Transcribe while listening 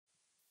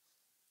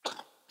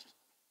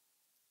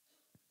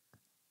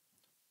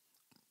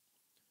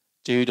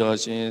ကျေးဇူးတော်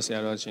ရှင်ဆရာ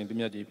တော်ရှင်သူ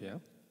မြတ်ကြီးဖေ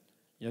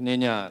ယနေ့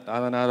ညသာ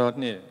သနာတော်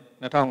နှစ်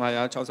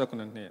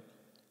2569နှစ်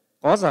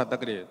ကောဇာတက္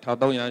ကရာ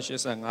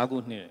1385ခု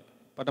နှစ်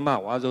ပထမ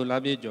ဝါဆိုလ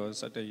ပြည့်ကျော်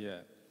17ရ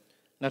က်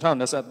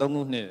2023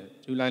ခုနှစ်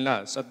ဇူလိုင်လ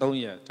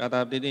23ရက်ဇာတာ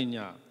ပတိည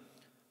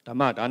ဓမ္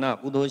မဒါန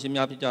ကုသိုလ်ရှင်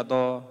များဖြစ်ကြ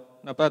သော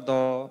နှစ်ပတ်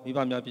သောမိဘ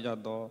များဖြစ်ကြ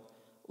သော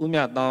ဥမြ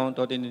တ်တောင်း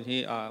တော်တင်နေ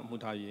အားမှု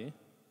ထား၍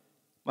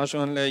မဆွ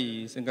န်လဲဤ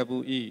စင်ကာပူ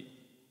ဤ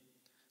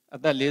အ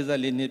သက်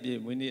44နှစ်ပြည့်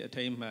မွေးနေ့အ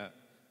ထိမ်းအမှတ်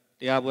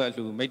တရားပွဲအ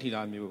လှမိထ္ထီ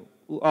လာမြို့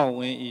ဥအောင်ဝ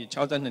င်းဤ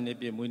62နှစ်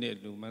ပြည့်မွေးနေ့အ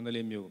လှမန္တ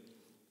လေးမြို့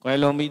ကွယ်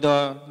လွန်ပြီးသော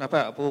နှစ်ဖ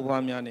က်အဖိုး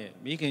ဖွားများနှင့်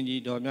မိခင်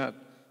ကြီးတော်မြတ်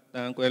တ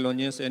န်ကွယ်လွန်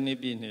ခြင်း10နှစ်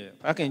ပြည့်နှင့်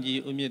ဖခင်ကြီး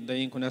ဦးမြင့်သိ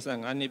န်း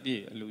85နှစ်ပြ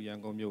ည့်အလှရန်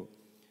ကုန်မြို့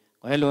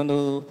ကွယ်လွန်သူ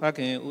ဖခ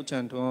င်ဦးချ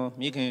န်ထွန်း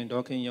မိခင်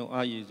ဒေါခင်ယုံ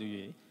အားရည်စု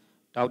၍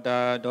ဒေါက်တာ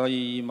ဒေါ်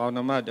ရီမောင်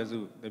နှမတစု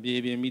တပြေ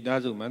ပြင်းမိ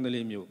သားစုမန္တ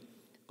လေးမြို့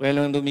ကွယ်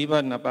လွန်သူမိဘ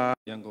နှစ်ပါး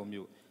ရန်ကုန်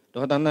မြို့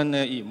ဒေါ်တန်းတန်း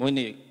နဲ့ဤမွေး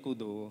နေ့ကု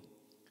သိုလ်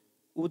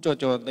ဦးကျော်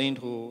ကျော်သိန်း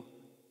ထို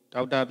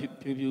ဒေါက်တာဖြူ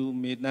ဖြူ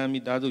မေတန်းမိ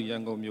သားစုရ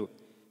န်ကုန်မြို့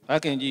ဖ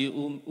ခင်ကြီး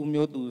ဦး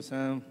မျိုးသူဆ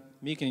န်း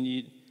မိခင်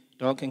ကြီး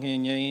ဒေါ်ခင်ခင်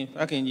ငိမ့်ဖ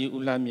ခင်ကြီး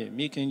ဦးလှမြင့်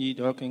မိခင်ကြီး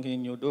ဒေါ်ခင်ခင်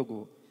ညိုတို့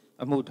ကို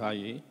အမှုထား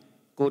၍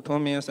ကိုထွ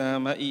န်းမင်းဆန်း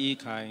မအီအီ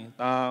ခိုင်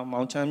တာ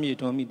မောင်ချမ်းမြေ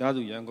ထွန်းမိသား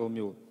စုရန်ကုန်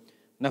မြို့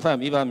နှစ်ဖက်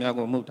မိဘများ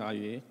ကိုအမှုထား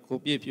၍ကို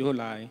ပြည့်ဖြိုး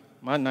လိုက်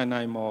မနိုင်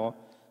နိုင်မော်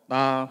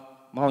တာ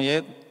မောင်ရဲ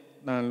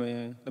တန်လွင်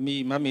သ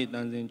မီးမမေတ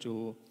န်စင်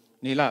ချို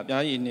နေလ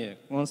ပြားရည်နှင့်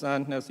ကွန်ဆာ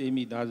နှစ်စီ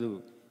မိသားစု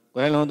ကွ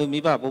ယ်လွန်သူမိ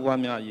ဘဘိုးဘွား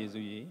များယေစု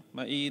၏မ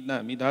အီအီတ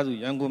မိသားစု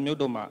ရန်ကုန်မြို့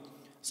တို့မှ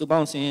စုပေါ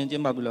င်းဆင်ရင်ကျ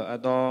င်းပပြုလို့အ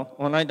ပ်သော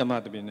အွန်လိုင်းဓမ္မ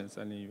တပင်နှင့်ဆ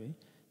က်လျင်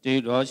ကျေး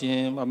ဇူးတော်ရှင်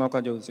မမောက္ခ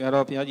ကျုပ်ဆရာ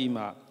တော်ဘုရားကြီး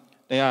မှ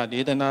တရားဒေ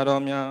သနာ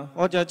တော်များ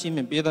ဟောကြားခြင်းဖြ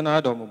င့်ပေးသနာ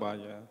တော်မူပါ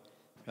ရဲ့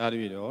ဘုရားတ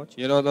ပည့်တော်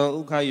ခြေတော်သောဥ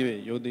ခိုက်၍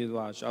ရိုသေ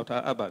စွာလျှောက်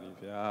ထားအပ်ပါသည်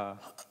ဗျာ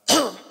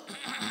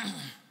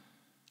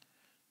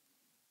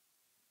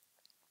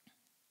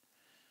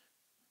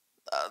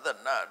သာသ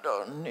နာ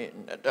တော်နှစ်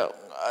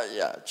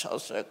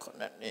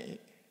2569နှစ်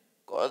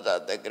ကောဇာ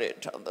တက္ကရာ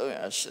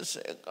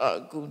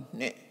1389ခု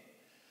နှစ်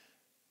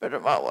ပထ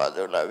မဝါ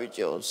ဆိုလပြည့်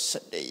ကျော်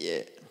17ရ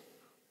က်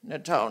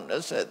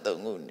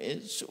2023ခုနှစ်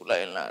ဇူ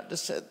လိုင်လ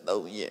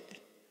13ရက်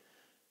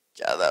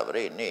ကြာသပ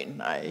တေးနေ့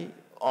၌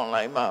အွန်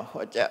လိုင်းမှာ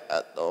ဟောကြားအ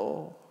ပ်သော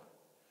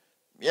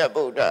မြတ်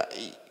ဗုဒ္ဓ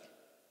၏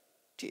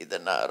ဒေသ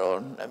နာတော်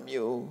နှ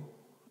မျိုး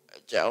အ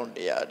ကြောင်းတ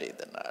ရားဒေ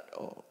သနာ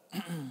တော်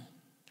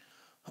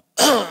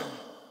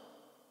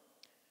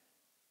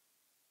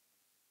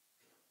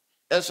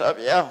အစ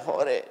ဗျာ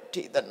ဟောတဲ့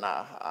ဒေသနာ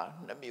ဟာ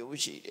နှမျိုး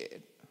ရှိတယ်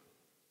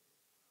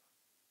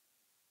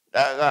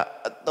ဒါက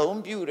အသုံး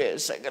ပြုတဲ့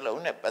စကား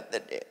လုံးနဲ့ပတ်သ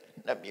က်တဲ့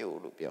နှမျိုး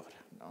လို့ပြော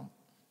တာနော်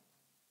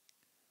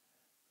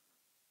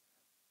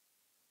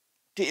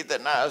ဒေသ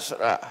နာဆို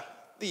တာ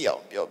သိအော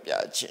င်ပြောပြ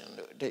ခြင်း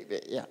လို့အဓိပ္ပာ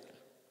ယ်ရ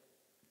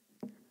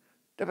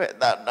တပည့်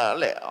သားနား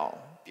လည်အောင်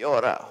ပြော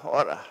တာ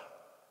ဟောတာ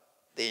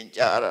သင်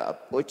ကြားတာ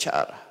ပို့ချ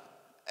တာ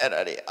အဲ့ဒါ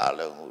တွေအ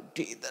လုံးကို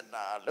ဒေသ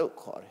နာလို့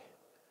ခေါ်တယ်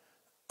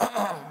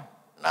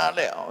နားလ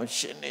ည်အောင်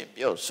ရှင်းနေ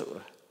ပြောဆို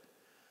တာ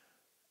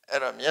အဲ့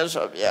တော့မြတ်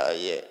စွာဘုရား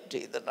ရဲ့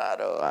ဒေသနာ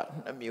တော်က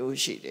နှမျိုး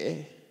ရှိတယ်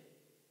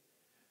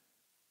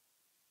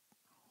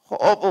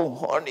ဟောပုံ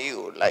ဟောနည်း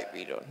ကိုလိုက်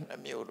ပြီးတော့နှ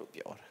မျိုးလို့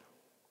ပြောတာ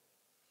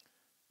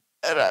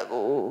အဲ့ဒါ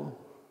ကို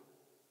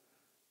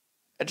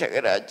အထက်က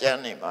ရာကျ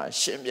မ်းနေမှာ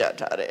ရှင်းပြ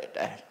ထားတဲ့အ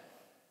တိုင်း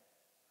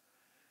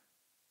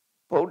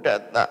ဗုဒ္ဓ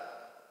တ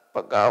ပ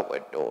ကဝ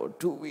တ္တော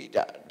ဒုဝိဒ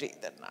ဒေ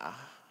သနာ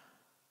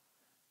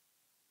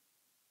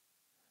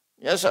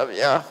မြတ်စွာဘု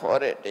ရားဟော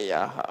တဲ့တ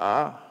ရားဟာ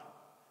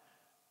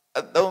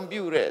အသုံး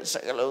ပြုတဲ့စ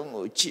ကားလုံး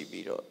ကိုကြည့်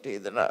ပြီးတော့ဒေ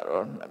သနာ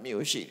တော်နှ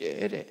မျိုးရှိတ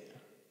ယ်တဲ့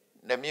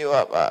နှမျိုးက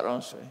ဘာ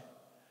လို့ဆိုရင်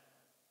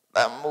သ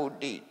မ္မု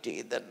ဒိဒေ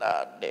သနာ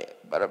နဲ့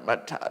ပရမ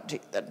တ္ထဒေ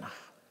သနာ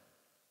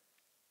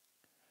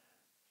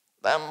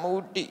သမ္မု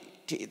ဒိ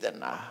ဒေသ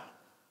နာ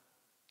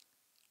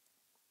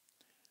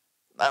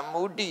သမ္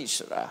မုဒိ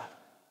ဆိုတာ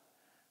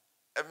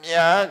အ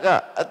များက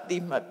အတိ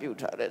မတ်ပြု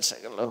ထားတဲ့စ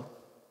ကားလုံး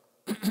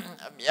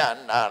အများ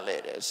နားလဲ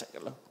တဲ့စ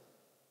ကားလုံး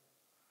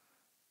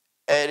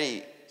အဲ့ဒီ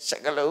စ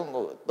ကားလုံး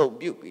ကိုအသုံး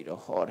ပြုပြီး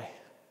တော့ဟောတယ်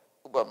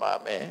ဥပမာ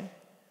မယ်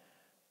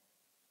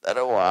တရ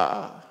ဝ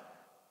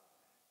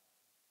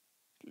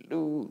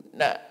လူ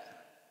နတ်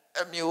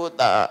အမျိုး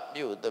သား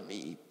မျိုးသ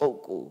မီးပု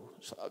ဂ္ဂိုလ်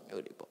ဆိုအ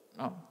မျိုးတွေပေါ့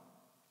နော်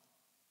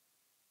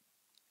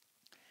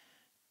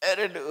အဲ့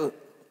ဒီ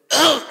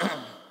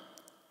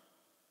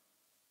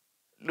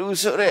လူ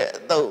ဆိုတဲ့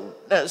အသုံး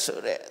နတ်ဆို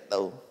တဲ့အ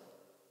သုံး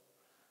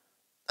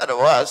တရ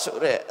ဝဆို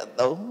တဲ့အ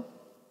သုံး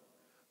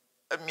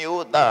အ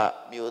မျိုးသား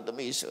မျိုးသ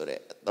မီးဆို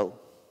တဲ့အသုံး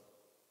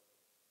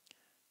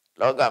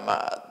လောကမှာ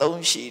အ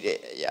သုံးရှိတဲ့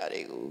အရာ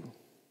တွေကို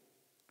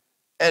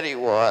အဲ့ဒီ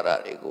ဝါဒ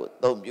တွေကိုအ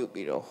သုံးပြု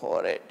ပြီးတော့ဟော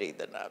တဲ့ဒေ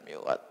သနာ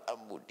မျိုးကသ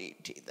မ္မုဒိ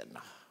ဒေသ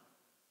နာ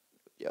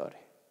လို့ပြောတ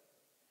ယ်။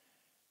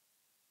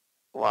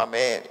ဟောမ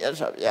ယ်ရ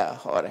သော်ဗျာ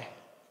ဟောတယ်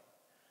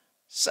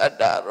စတ္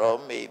တရော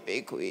မေဘိ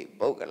က္ခွေ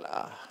ပုဂ္ဂလာ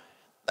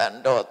တန္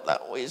တောတ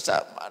ဝိသ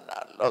မနာ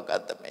လောက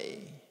သမေ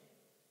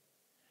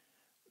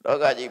လော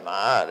ကကြီးမှာ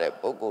တဲ့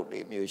ပုဂ္ဂိုလ်တွေ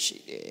မျိုးရှိ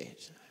တယ်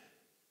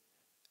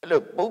အဲ့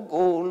လိုပုဂ္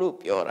ဂိုလ်လို့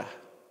ပြောတာ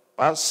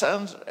person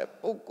ဆိုတဲ့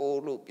ပုဂ္ဂို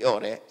လ်လို့ပြော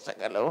တဲ့စ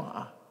ကားလုံး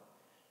ဟာ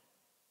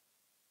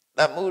တ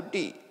သမု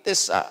ဒိသ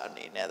စ္စာအ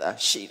နေနဲ့သာ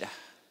ရှိတာ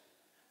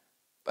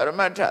ပရ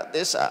မတ္ထသ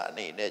စ္စာအ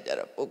နေနဲ့ကြ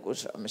တော့ပုဂ္ဂိုလ်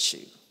ဆိုတာမ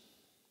ရှိ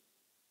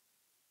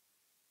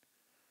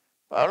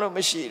ဘူးဘာလို့မ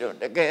ရှိတော့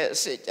တကယ်အ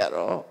စစ်ကြ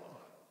တော့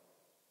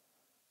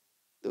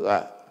သူက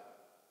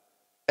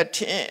အထ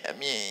င်အ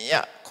မြင်ရ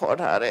ခေါ်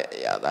ထားတဲ့အ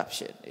ရာသာ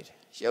ဖြစ်နေတယ်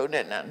ယုံ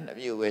နဲ့နာနှစ်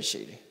မျိုးပဲ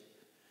ရှိတယ်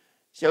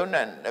ယုံ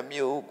နဲ့နှစ်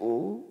မျိုးကို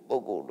ပု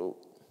ဂ္ဂိုလ်တို့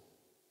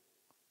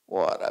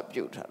ဝါရ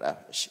ပြုထားတာ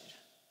ရှိတ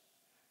ယ်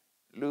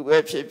လူပဲ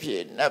ဖြစ်ဖြ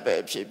စ်နတ်ပဲ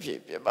ဖြစ်ဖြစ်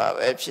ပြမ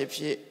ပဲဖြစ်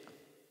ဖြစ်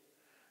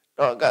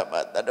လောက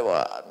မှာတတ္တဝါ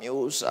အ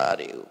မျိုးအစား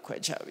တွေကိုခွဲ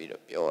ခြားပြီး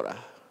တော့ပြောတာ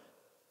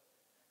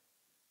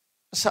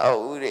အဆောက်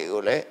အဦတွေ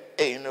ကိုလည်း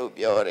အိမ်လို့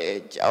ပြောတယ်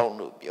ကျောင်း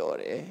လို့ပြော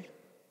တယ်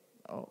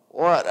နော်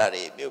ဝါရ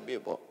တွေပြုတ်ပြ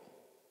ပေါ့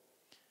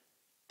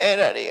အဲ့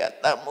ဒါတွေက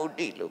သမု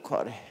ဒိလို့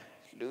ခေါ်တယ်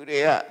လူတွေ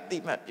ကအတိ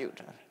မတ်ပြုတ်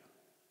ထားတယ်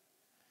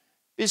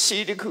ပစ္စ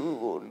ည်းတစ်ခု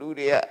ကိုလူ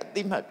တွေကအ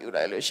တိမတ်ပြုတ်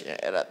လိုက်လို့ရှိရင်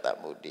အဲ့ဒါသ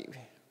မုဒိ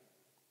ပဲ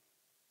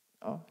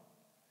နော်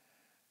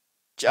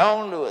ကျော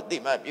င်းလို့အတိ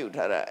မတ်ပြုတ်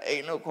ထားတာအိ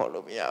မ်လို့ခေါ်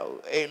လို့မရဘူး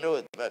အိမ်လို့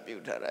အတိမတ်ပြု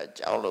တ်ထားတာ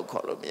ကျောင်းလို့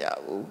ခေါ်လို့မရ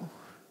ဘူး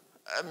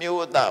အ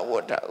မျိုးသားဝ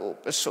တ္တကို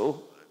ပစိုး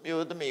အ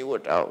မျိုးသမီးဝ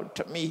တ္တကိုဓ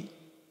မီ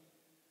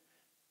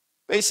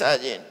ပိဿာ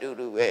ချင်းတူ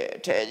တူပဲအ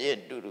ထည်ချ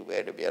င်းတူတူပဲ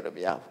လို့ပြောလို့မ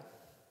ရဘူး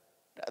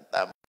ဒါသ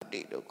မု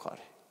ဒိလို့ခေါ်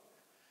တယ်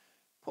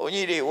ဘုန်း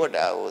ကြီးတွေဝတ္တ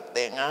ကိုသ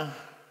င်္ကန်း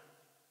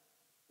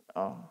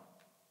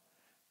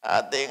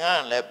နော်သင်္က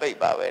န်းလည်းပိတ်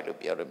ပါပဲလို့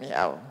ပြောလို့မရ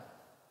ဘူး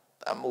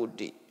သမု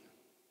ဒိ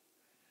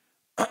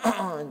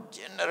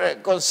general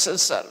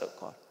consensus လို့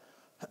ခေါ်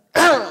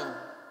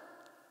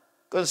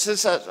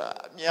consensus ဆိုတာ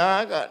အ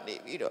များကနေ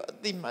ပြီးတော့အ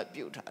တိမတ်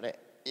ပြုထားတဲ့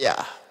အရာ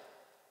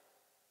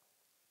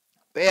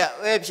ဘယ်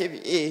အဖြစ်ဖြ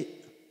စ်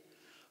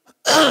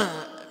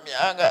အ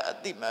များကအ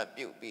တိမတ်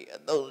ပြုပြီးအ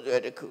သုံးဆွဲ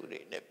တစ်ခုတွေ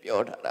နဲ့ပြော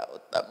ထားတာ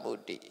ကိုသမု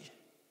ဒိ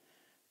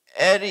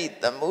အဲ့ဒီ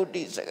သမု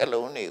ဒိစကား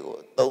လုံးတွေကို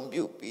အသုံး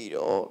ပြုပြီး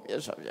တော့မြ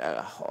တ်စွာဘုရားက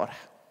ဟောတာ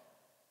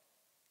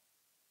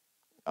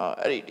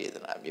အဲ့ဒီဒေသ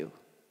နာ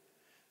မျိုး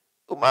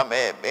ဥပမာမ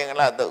င်္ဂ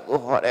လာတုတ်ကို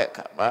ဟောတဲ့အ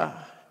ခါမှာ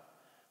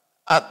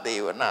အသေ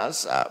ဝနာ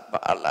သာ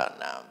ပါဠ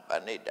နာပ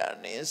ဏိတာ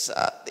နိ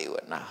သာသေဝ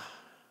နာ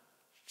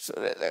ဆို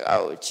တဲ့စ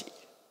ကားကိုကြည့်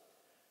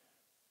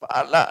ပါ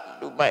ဠ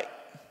လူမိုက်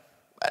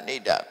ပဏိ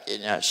တာပ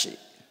ညာရှိ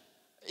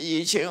အ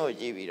ရေးချင်းကို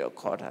ကြည့်ပြီးတော့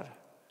ခေါ်ထားတာ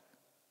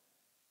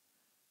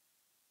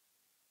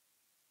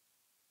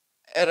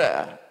အဲ့ဒါ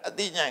အ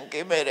တိညာဉ်က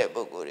င်းမဲ့တဲ့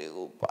ပုဂ္ဂိုလ်တွေ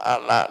ကိုပါ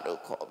ဠလို့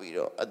ခေါ်ပြီး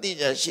တော့အတိ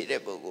ညာဉ်ရှိ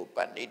တဲ့ပုဂ္ဂိုလ်ပ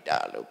ဏိတာ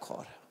လို့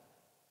ခေါ်တာ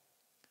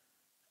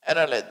အဲ့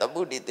ဒါလည်းသ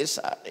မုဒိသစ္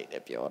စာအနေ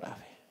နဲ့ပြောတာ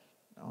ပဲ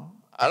နော်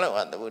အလုံးက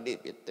သမုဒိ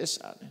သစ္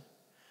စာနဲ့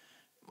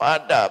မာ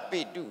တာပိ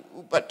တုဥ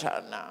ပဋ္ဌာ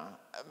နာ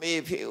အမေ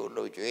ဖေကို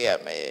လှုပ်ကြွေးရ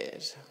မယ်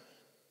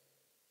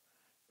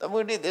သမု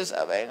ဒိသစ္စာ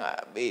ဘဲက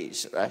အမေ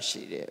ဆိုတာ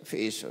ရှိတယ်အ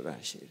ဖေဆိုတာ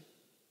ရှိတယ်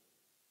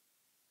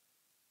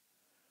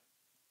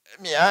အ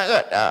များက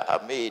ဒါအ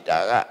မေဒါ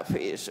ကအ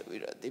ဖေဆို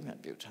ပြီးတော့အသိမှတ်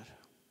ပြုထားတာ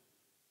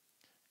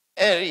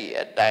အဲ့ဒီ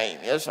အတိုင်း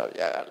မြတ်စွာဘု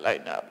ရားကလို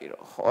က်နာပြီး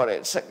တော့ဟော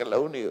တဲ့စကား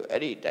လုံးတွေကို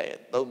အဲ့ဒီတိုင်း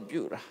အသုံး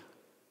ပြုတာ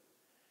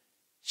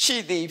ရှိ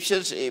သည်ဖြ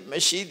စ်စေမ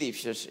ရှိသည်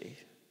ဖြစ်စေ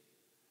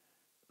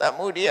သ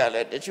မုဒိယလ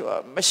ည်းတချို့က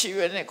မရှိ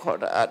ဘဲနဲ့ခေါ်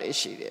တာအား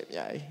ရှိတယ်အ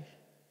များကြီး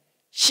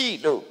ရှိ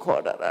လို့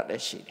ခေါ်တာလ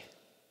ည်းရှိတယ်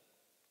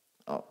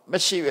မ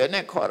ရှိဘဲ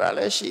နဲ့ခေါ်တာလ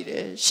ည်းရှိတ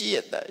ယ်ရှိရ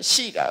တာ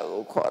ရှိတာ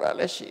ကိုခေါ်တာ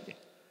လည်းရှိတယ်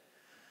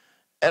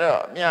အဲ့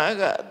တော့အများ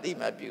ကအတိ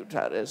မပြု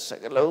ထားတဲ့စ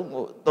ကားလုံး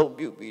ကိုအသုံး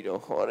ပြုပြီး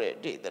တော့ဟောတဲ့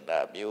ဒေသနာ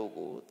မျိုး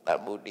ကိုသ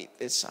မုဒိ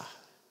သစ္စာ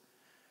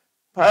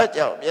ဘာ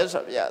ကြောင့်မြတ်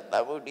စွာဘုရားသ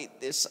မုဒိ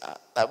သစ္စာ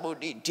သမု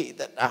ဒိဒေ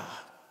သနာ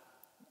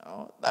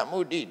သမု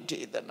ဒိဒေ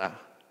သနာ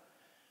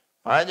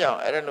ဘာကြောင့်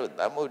အဲ့လို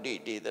သမုဒိ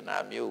ဒေသနာ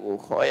မျိုးကို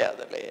ခေါ်ရ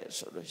တယ်လဲ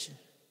ဆိုလို့ရှိရင်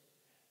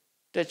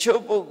တ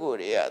ချို့ပုဂ္ဂိုလ်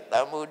တွေကသ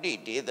မုဒိ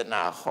ဒေသ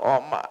နာဟော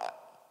မှ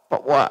ဘ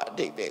ဝအ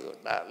တိတ်တွေကို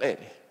နားလဲ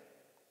တယ်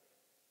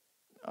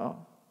နော်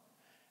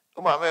ဥ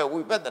ပမာဝိ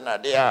ပဿနာ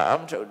တရားအ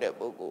မှထုတ်တဲ့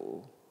ပုဂ္ဂိုလ်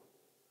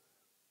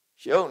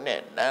ရုပ်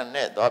နဲ့နာမ်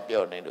နဲ့သွား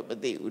ပြောနေလို့မ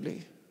သိဘူးလေ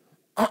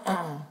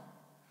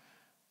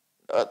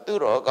သူ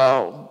တော်ကော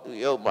င်းသူ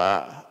ရုပ်မှာ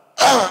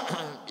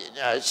ပ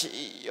ညာရှိ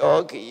ယော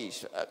ဂီ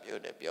ဆို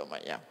တာပြောမှ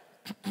ရ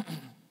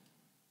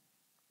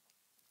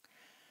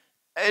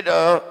အဲ့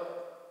တော့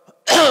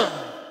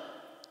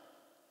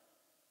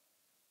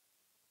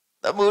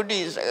သမုဒိ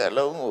စကား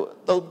လုံးကိုအ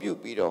သုံးပြု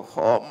ပြီးတော့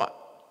ဟောမှ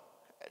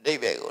အတိတ်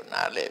ဘက်ကို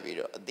နားလည်ပြီး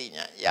တော့အသိ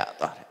ဉာဏ်ရ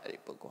သွားတယ်အဲ့ဒီ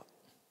ပုဂ္ဂိုလ်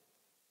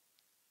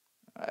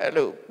အဲ့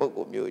လိုပုဂ္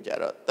ဂိုလ်မျိုးကြ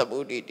တော့သမု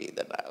ဒိဒေသ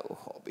နာကို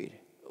ဟောပြီးတ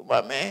ယ်ဥပ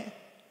မာ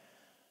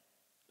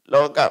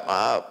လောကမှာ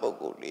ပုဂ္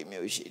ဂိုလ်၄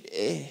မျိုးရှိတ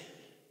ယ်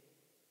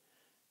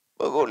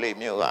ပုဂ္ဂိုလ်၄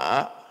မျိုးက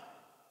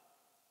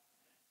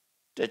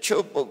တ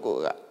ချို့ပုဂ္ဂို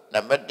လ်ကနံ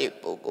ပါတ်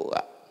1ပုဂ္ဂို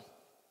လ်က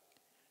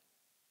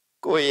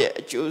ကိုယ့်ရဲ့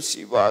အကျိုး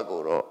စီးပွား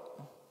ကိုတော့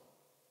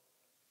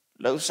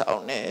လှုပ်ဆော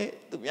င်နေ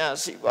သူများ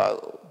စီးပွား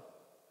ကို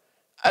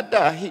အတ္တ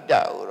ဟိတ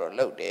ကိုတော့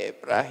လှုပ်တယ်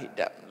ပရဟိ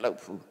တမလှုပ်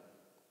ဘူး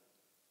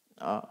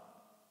နော်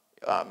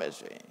ပြောရမယ်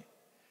ဆိုရင်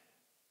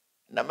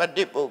နံပါတ်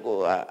1ပုဂ္ဂို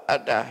လ်ကအ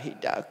တ္တဟိ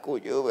တကို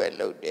ကျိုးပဲ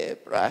လှုပ်တယ်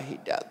ပရဟိ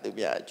တသူ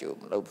များအကျိုး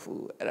မလှုပ်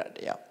ဘူးအဲ့ဒါတ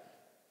ရား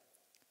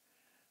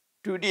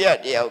ဒုတိယ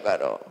တရားက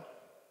တော့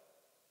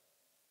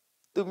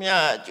သူ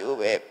များအကျိုး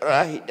ပဲပရ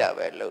ဟိတ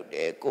ပဲလှုပ်တ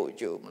ယ်ကို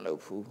ကျိုးမလှု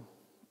ပ်ဘူး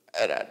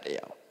အဲ့ဒါတ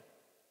ရား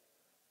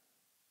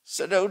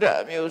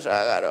Sadoda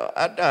Musagaro,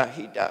 Ada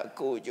Hida,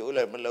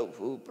 Kujule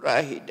Malofu,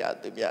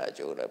 Prahida, the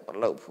Biajole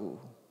Malofu.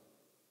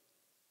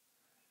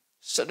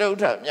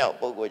 Sadoda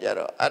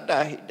Nyapogojaro,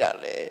 Ada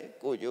Hidale,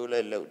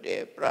 Kujule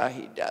Lode,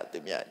 Prahida, the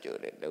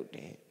Biajole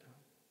Lode.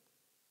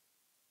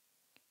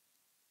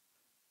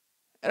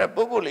 Era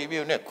Boguli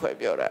Munich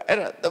Quabiora,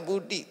 era the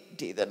Budi,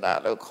 the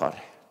Nalo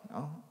Core,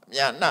 no?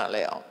 Yana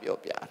Leon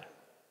Biopia.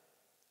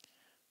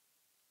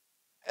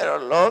 Era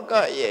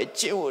loga ye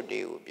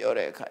chiwudi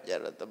biore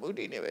kajara the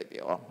Budi never be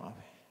on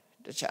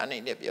the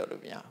Chani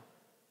nebiorumia.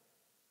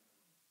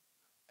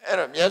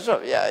 Era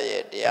Miasovia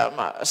ye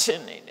diama a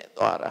sin in it,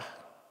 Dora.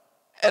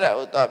 Era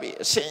Utabi,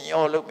 a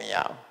senior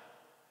lumia.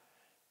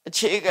 A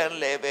chicken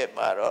lebe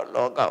maro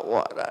loga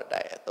water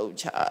diet, do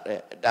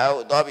chare,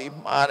 Dao Dobby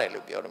mare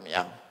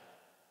lubiorumia.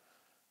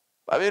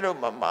 Babiro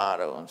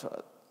mamaro and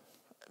so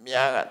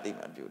Miaga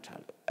Dima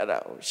Butal,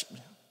 era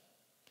ocean.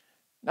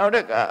 Now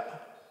the guy.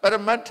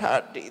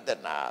 Paramata di the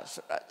Nas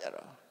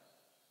Rajaro.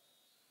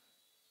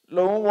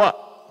 Lowa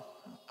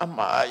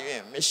Ama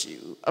you miss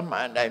you, a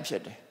man I'm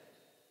said.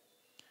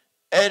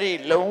 Eri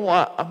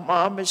Lowa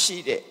Ama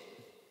Messide.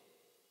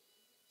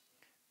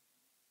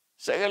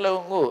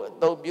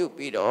 Sagalongo, though you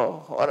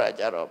bedo,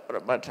 Horajaro,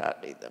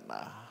 Paramata di the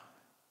Na.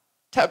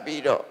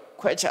 Tabido,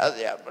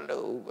 Quachazia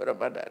below,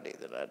 Paramata di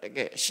the Na, the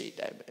gay sheet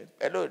I made.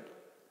 Bellu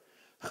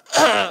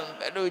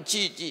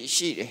Gigi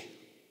sheet.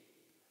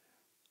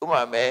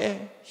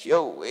 Umame,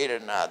 show wait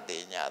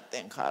nothing,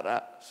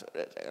 Tenkara, so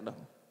that I know.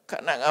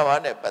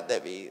 Kanagawane, but the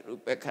be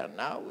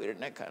Rupekana, we're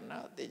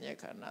Nekana,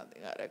 Dinyakana, the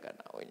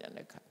Arakana,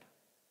 Winyanekana.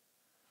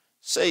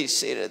 Say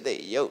that they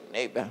yoke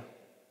neighbor.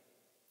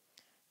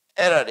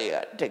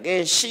 Eradia, the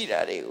gay sheet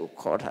who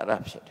caught her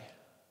up.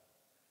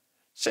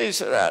 Say,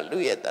 Sir,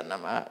 Louis at the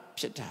Nama,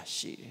 Pita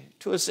sheet.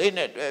 To say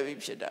that we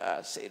should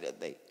say that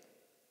they.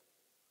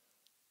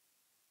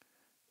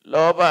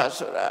 Loba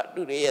Sura,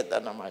 Durieta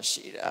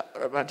Namashira,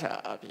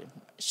 Pramata Abim,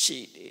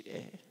 she did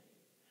it.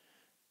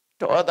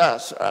 Toda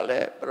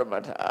Srale,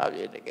 Pramata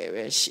Abim, the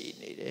gave she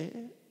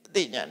needed.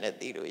 Dinyane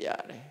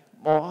Diruyare,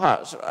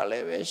 Moha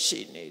Srale,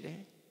 she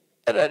needed.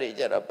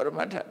 Eradijara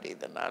Pramata did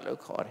the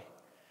Nalukori.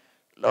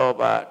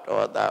 Loba,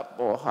 Toda,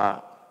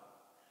 Moha.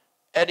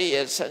 Eri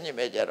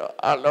Sanimejaro,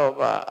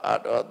 Aloba,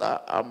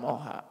 Adoda,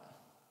 Amoha.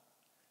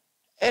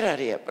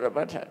 Eradia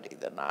Pramata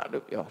did the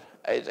Nalupio,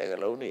 Isaac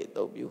Alone,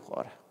 though you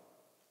horror.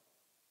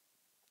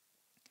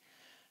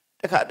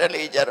 The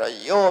Catalina,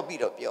 your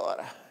bit of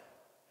Yora.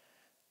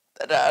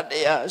 That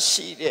they are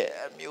seated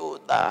and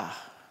mute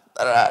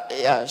that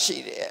they are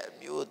seated and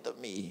mute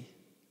me.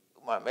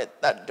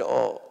 Met that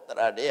door,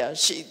 that they are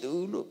she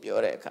do look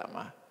your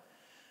kama.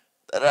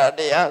 That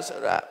they are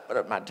Sura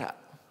Pramata.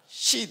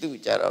 She do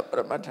Jaro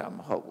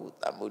Pramatam Hobu,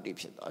 Tamudi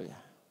Pitoya.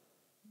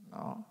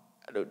 No,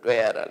 I do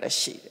dare a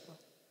sheet.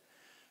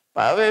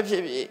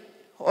 Pavepi,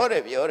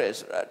 horror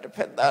yours,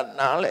 depend on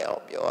Nale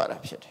of your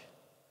upset.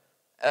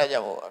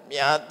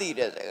 Miati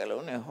as a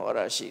galone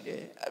horror sheet.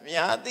 A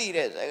miati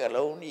as a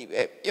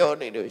galone, your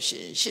little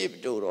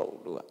ship do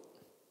roll.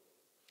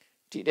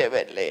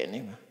 Tidebet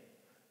lane.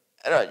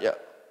 Raja.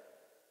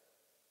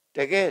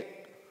 Take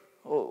it.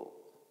 Oh,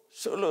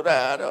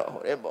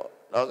 Solurado, Rebo,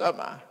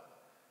 Logama.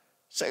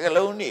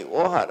 Sagaloni,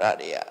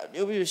 Waharadia,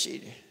 you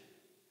see.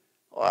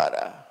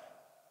 Wara.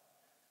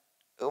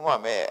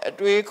 Umame, a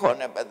drink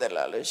corner by the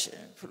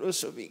lalation.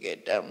 Philosophy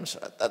get dams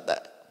at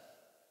that.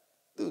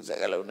 Do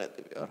Sagalone at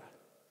the Biora.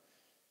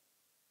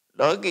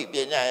 Logi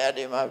Pianya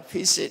Dima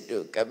visit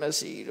to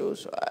Kamasi,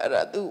 so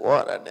I do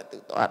water at the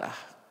Dora.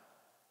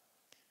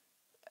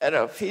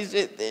 Era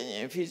visit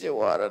then visit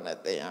water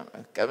at the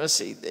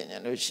Kamasi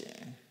then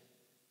ocean.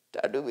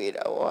 Tadu with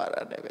a water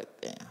and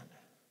everything.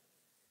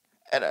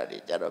 Era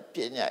the Jaro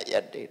Pianya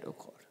Yadi to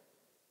call.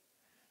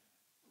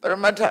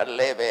 Permata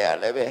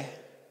leve.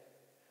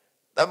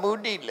 The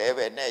moody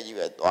leve ne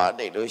you at one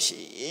day to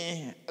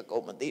see a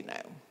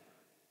comadina.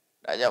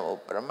 Najamo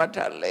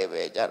Permata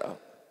leve Jaro.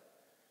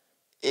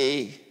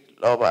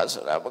 Loba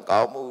Sura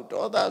Magamu,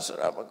 Doda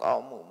Sura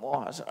Magamu,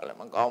 Moha Sura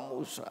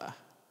Magamu Sura.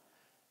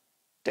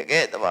 To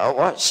get about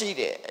what she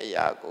did,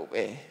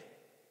 Yagobe.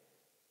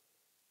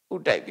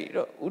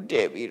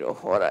 Udebiro,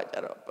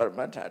 Horajaro,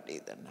 Permata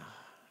Didana.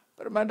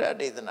 Permata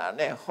Didana,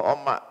 ne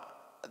Homa,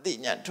 the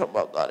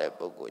Yantoba Dare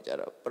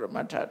Bogujaro,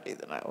 Permata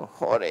Didana,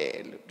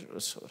 Hore,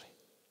 Lutrusuri.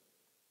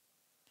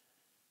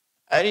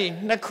 I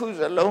didn't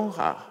Nakuza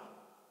Lonha.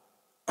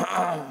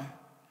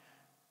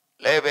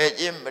 Leve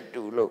Jim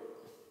Madulo.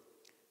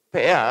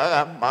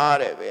 Pea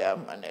mare vea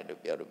mane to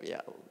Biorubia.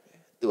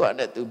 Do I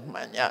let to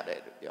Manare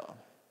to Bio?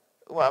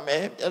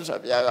 Uame, just a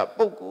Biaga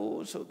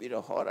Poku, so be the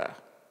horror.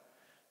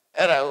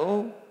 Era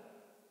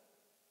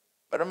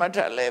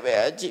Permata leve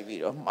a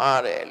Gibiro,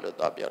 Mare,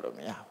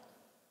 Lutobiorumia.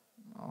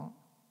 No.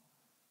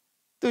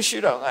 To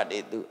shoot on I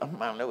did do a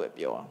man with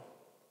Bio.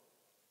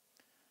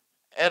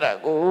 Era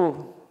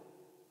go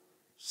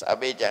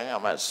Sabijanga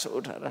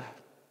Masutara.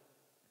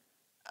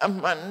 A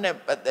man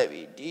never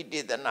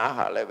did the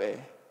Nahaleve.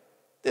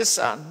 This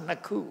son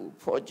Naku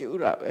for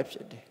Jura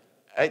website.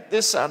 ai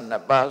thissaနှ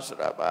စ်ပါးဆို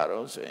တာဘာ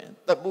လို့ဆိုရင်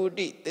သမု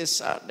ဒိသစ္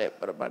စာနဲ့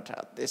ပရမတ္ထ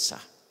သစ္စာ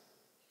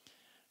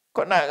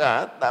ခုနက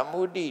သ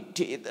မုဒိ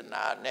ဒေသ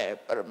နာနဲ့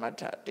ပရမတ္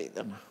ထဒေသ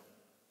နာ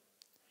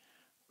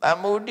သ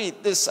မုဒိ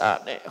သစ္စာ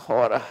နဲ့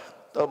ဟောတာ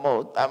သို့မဟု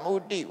တ်သမု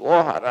ဒိဝေါ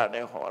ဟာရ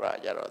နဲ့ဟောတာ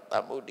ကြတော့သ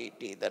မုဒိ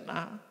ဒေသနာ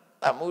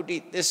သမုဒိ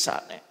သစ္စာ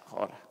နဲ့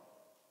ဟောတာ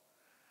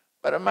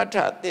ပရမတ္ထ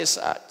သစ္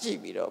စာကြည့်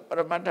ပြီးတော့ပရ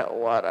မတ္ထ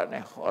ဝါရ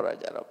နဲ့ဟောတာ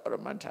ကြတော့ပရ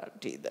မတ္ထ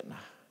ဒေသနာ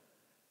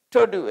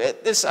ထို့တူပဲ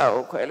သစ္စာ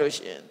ကိုခွဲလို့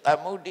ရှိရင်သ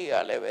မုဒိက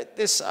လည်းပဲသ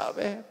စ္စာ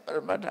ပဲပရ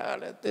မတ္ထက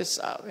လည်းသစ္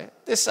စာပဲ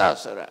သစ္စာ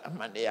ဆိုတာအ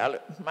မှန်တရား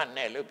လို့အမှန်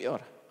နဲ့လို့ပြော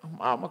တာအ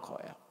မှားမ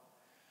ခေါ်ရ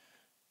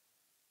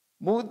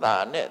မုတာ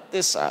နဲ့သ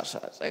စ္စာ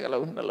ဆိုတာစကား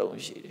လုံးနှလုံး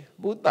ရှိတယ်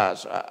မုတာ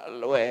ဆိုတာအ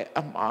လွယ်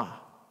အမှား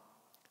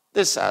သ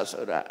စ္စာ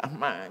ဆိုတာအ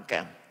မှန်က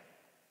န်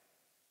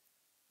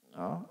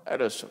နော်အဲ့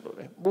လိုဆိုလို့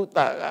လေမု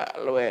တာက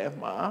အလွယ်အ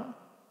မှား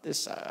သစ္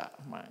စာက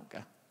အမှန်က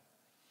န်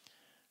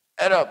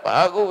အဲ့တော့ဘာ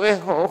ကိုပဲ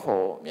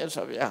ဟောမြတ်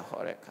စွာဘုရား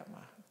ဟောတဲ့အခါ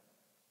မှာ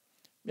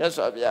မြတ်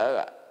စွာဘုရားက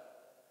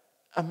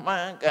အမှ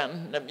န်ကန်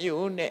နှ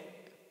မျိုးနဲ့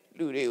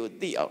လူတွေကို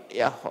သိအောင်တ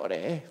ရားဟောတ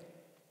ယ်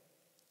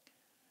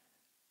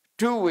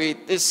ဒုဝေ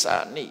သစ္စာ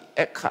နိ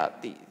အခါ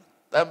တိ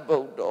သဗ္ဗု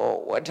ဒ္ဓော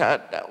ဝဋ္ဌ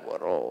တဝ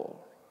ရော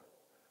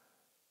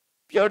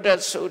ပြောတ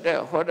တ်ဆိုတ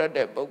တ်ဟောတတ်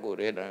တဲ့ပုဂ္ဂို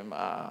လ်တွေ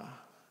မှာ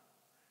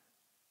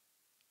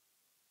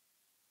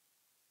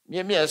မြ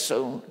တ်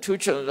ဆုံးထူး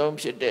ချွန်ဆုံး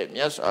ဖြစ်တဲ့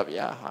မြတ်စွာဘု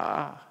ရားဟာ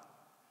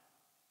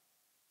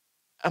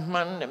အမှ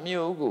န်နှ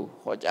မျိုးကို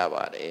ဟောကြား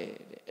ပါတယ်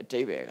တဲ့အဓိ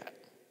ပ္ပာယ်က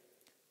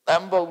သံ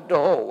ဗုဒ္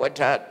ဓောဝဋ္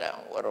ဌတံ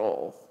ဝ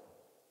ရော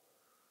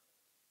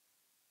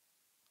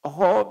အ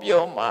ဟော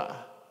ပြောမှာ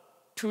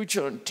ထူး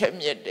ချွန်ထက်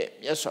မြက်တဲ့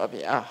မြတ်စွာဘု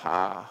ရားဟာ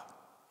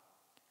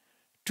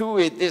ဒု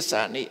ဝေသစ္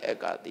စာနိအ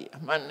ခါတိအ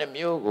မှန်နှ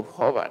မျိုးကို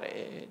ဟောပါတ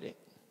ယ်တဲ့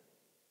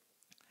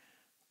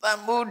သ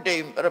မ္ဗုဒိံ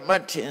ပရမ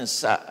တ္ထင်္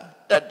စ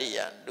တတ္တ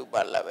ယံဒုပ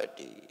လဗ္ဗ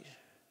တိ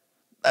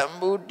သမ္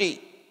ဗုဒိ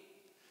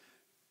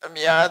အ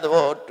များသ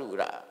ဘောတူ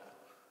တာ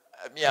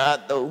အများ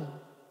သုံး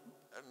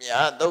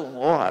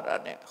ဝေါဟာရ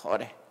နဲ့ဟော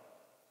တယ်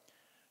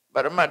ပ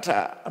ရမတ္ထ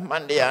အမှ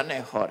န်တရား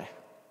နဲ့ဟောတယ်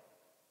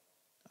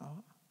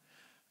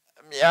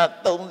အများ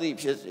သုံးစီ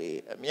ဖြစ်စေ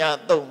အများ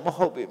သုံးမ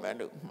ဟုတ်ပေမဲ့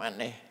လို့မှန်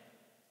တယ်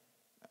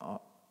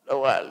လော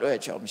ကလွဲ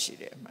ချောမရှိ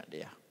တဲ့အမှန်တ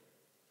ရား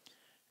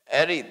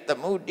အဲ့ဒီသ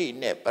မုဒိ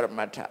နဲ့ပရမ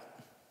တ္ထ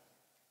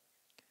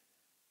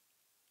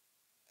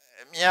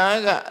အများ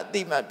ကအ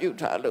တိမပြု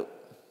ထားလို့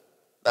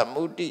သ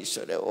မုဒိ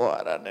ဆိုတဲ့ဝါ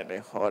ရနဲ့လ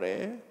ည်းဟောတ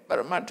ယ်ပရ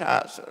မတ္ထ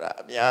ဆိုတာ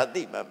အများအ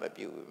တိမမ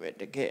ပြုပဲ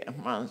တကယ်အ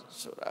မှန်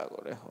ဆိုတာ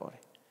ကိုလည်းဟောတ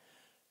ယ်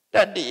တ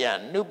တ္တိယ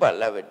နုပ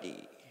လဗ္ဗတိ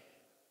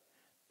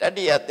တတ္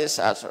တိယသစ္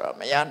စာဆိုတာ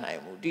မရနိုင်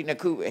ဘူးဒီနှစ်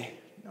ခုပဲ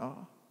နော်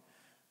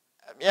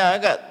အများ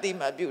ကတိ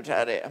မပြု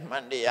ထားတဲ့အမှ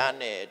န်တရား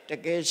နဲ့တ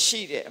ကယ်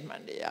ရှိတဲ့အမှ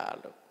န်တရား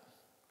လို့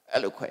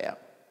အဲ့လိုခွဲရအော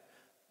င်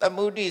သ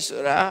မုဒိ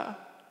ဆိုတာ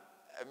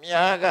အ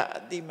များက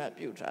အတိမ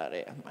ပြုထား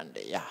တဲ့အမှန်တ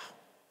ရား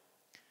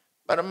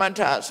ပရမတ္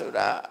ထဆို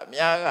တာအ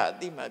များကအ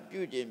တိမ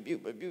ပြုခြင်းပြု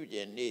မပြုခြ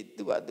င်းနေ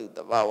သူ့ဟာသူသ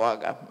ဘာဝ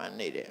ကမှန်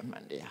နေတဲ့အမှ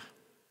န်တရား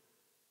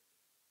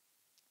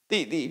သိ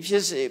သည်ဖြ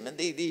စ်စေမ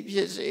သိသည်ဖြ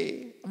စ်စေ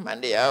အမှန်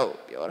တရားကို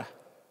ပြောတာ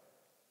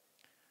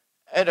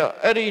အဲ့တော့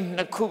အဲ့ဒီ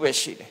နှစ်ခုပဲ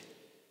ရှိတယ်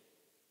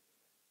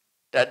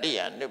တတ္တိယ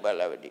နုပ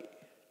လဗ္ဗတိ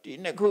ဒီ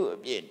နှစ်ခုအ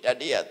ပြင်တတ္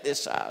တိယသစ္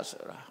စာ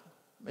ဆိုတာ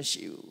မ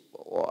ရှိဘူး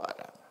ဘောရ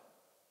တာ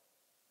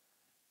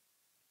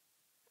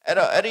အဲ့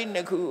တော့အဲ့ဒီနှ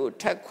စ်ခုကို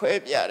ထပ်ခွဲ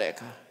ပြတဲ့အ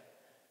ခါ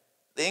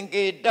သင်္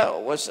ကေတ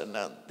ဝဆန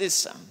သစ္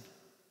စာ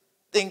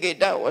သင်္ကေ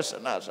တဝဆ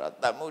နဆိုတာ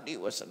သမုဒိ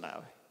ဝဆန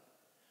ပဲ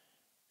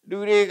လူ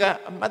တွေက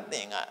အမှတ်သ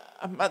င်က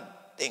အမှတ်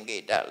သင်္ကေ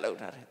တလောက်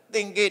ထားတယ်သ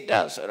င်္ကေတ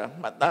ဆိုတာ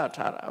မှတ်သား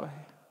ထားတာပဲ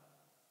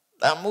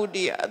သမု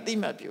ဒိအတိ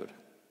မပြုတာ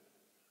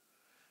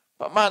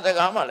ဗမာစ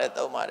ကားမှာလည်း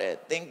သုံးပါတယ်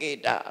သင်္ကေ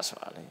တဆို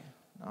တာလေ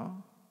နော်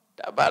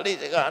ဒါပါဠိ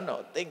စကား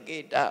တော့သင်္ကေ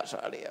တဆို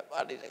တာလေပါ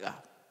ဠိစကား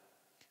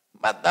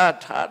မှတ်သား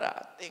ထားတာ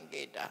သင်္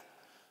ကေတ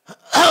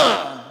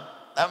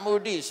သမု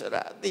ဒိဆို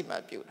တာအတိမ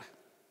ပြုတာ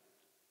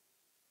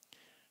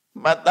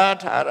မှတ်သား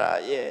ထားတာ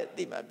ရဲ့အ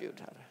တိမပြု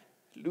ထားတာ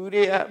လူ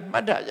တွေကမှ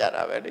တ်ထားကြ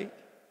တာပဲလေ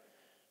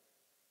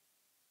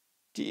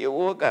ဒီ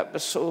ဝေါကပ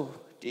စိုး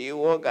ဒီ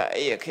ဝေါက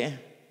အေယခင်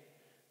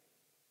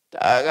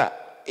ဒါက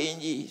အင်း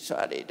ကြီးဆို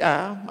တာလေဒါ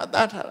မှတ်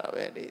သားထားတာ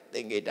ပဲလေသ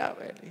င်္ကေတ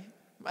ပဲလေ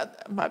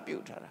မှတ်ပြု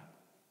ထားတာ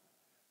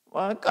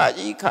ဝါကာ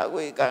ကြီးခါ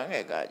ခွေကံင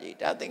ယ်ကာကြီး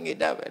ဒါသင်္ကေ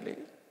တပဲလေ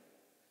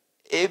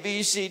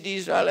ABCD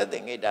ဆိုတာလည်းသ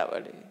င်္ကေတပဲ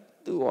လေ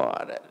သူဟောရ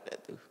တယ်လေ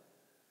သူ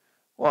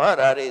ဝါ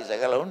ရတွေစ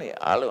ကလုံးတွေ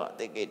အားလုံးအ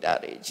သင်္ကေတ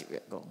တွေကြီးပဲ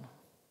အကုန်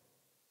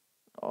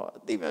ဟောအ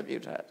တိမပြု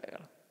ထားတယ်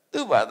သူ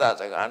ဘာသာ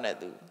စကားနဲ့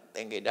သူသ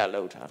င်္ကေတ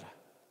လောက်ထားတာ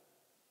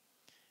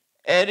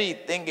အဲ့ဒီ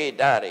သင်္ကေ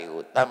တတွေ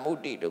ကိုသမု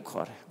ဒိလို့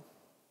ခေါ်တယ်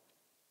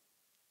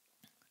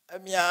အ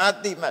များအ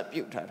တိမ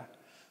ပြုထားတာ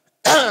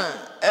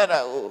အဲ့ဒါ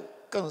ကို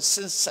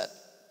consensus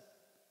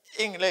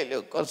အင်္ဂလိပ်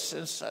လို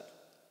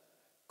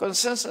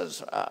consensus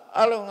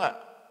အလုံးက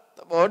သ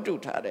ဘောတူ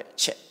ထားတဲ့အ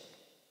ချက်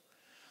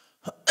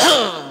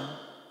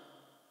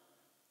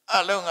အ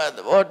လုံးကသ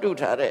ဘောတူ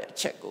ထားတဲ့အ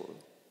ချက်ကို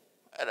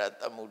အဲ့ဒါ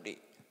သမုဒိ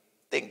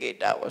သင်္ကေ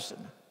တဝဆ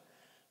န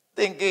သ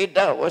င်္ကေတ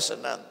ဝဆ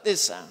နသ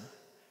စ္စာ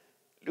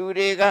လူ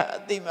တွေကအ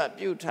တိမ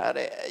ပြုထား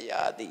တဲ့အ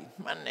ရာသည်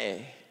မှန်တယ်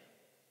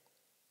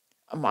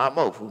အမှားမ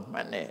ဟုတ်ဘူးမှ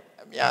န်တယ်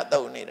အများ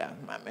သုံးနေတာ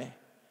မှန်မယ်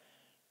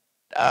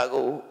ဒါ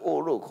ကို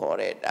အိုးလို့ခေါ်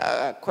တယ်ဒါ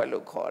ကခွက်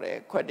လို့ခေါ်တယ်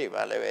ခွက်တွေ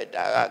ပါလည်းပဲ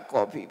ဒါက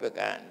ကော်ဖီပ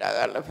ကံဒါက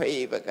လက်ဖက်ရ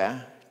ည်ပကံ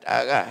ဒါ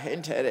ကဟ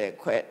င်းထဲတဲ့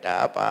ခွက်ဒါ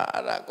ပါ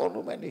အဲ့ဒါကုန်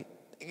လို့ပဲလေ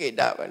တိကိ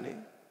တပဲလေ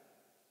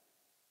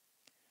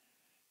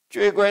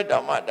ကျွေးခွဲ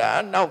တော်မှဒါ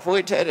နောက်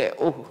ဖွေးထဲတဲ့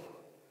အိုး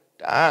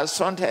ဒါ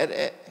ဆွန်းထဲ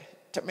တဲ့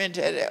သမင်း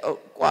ထဲတဲ့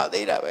အိုးကွာ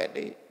သေးတာပဲ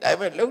လေဒါပေ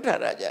မဲ့လှုပ်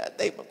ထားတာကြအ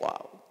သိမကွာ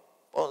ဘူး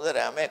ပုံ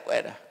စံမဲ့ကွဲ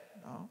တာ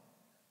နော်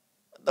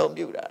အသုံး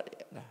ပြုတာလေ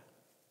အဲ့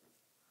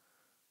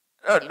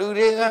တော့လူ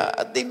တွေက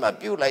အသိမ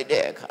ပြုတ်လိုက်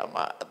တဲ့အခါ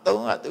မှာအ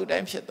သုံးကသူ့တို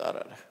င်းဖြစ်သွား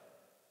တာလား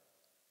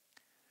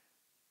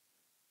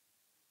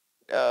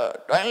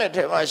တိုင်းလက်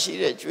ထဲမှာရှိ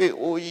တဲ့ကျွေး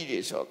အိုးကြီးတွေ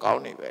ဆိုကော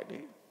င်းနေပဲလေ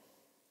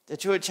တ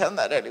ချို့ချမ်း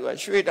သာတဲ့လူက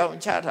ရွှေတောင်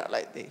ချထား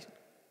လိုက်သေး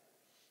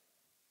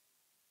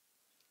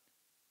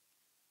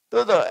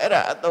သို့တော့အဲ့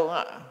ဒါအသုံးက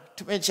ထ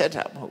မင်းချက်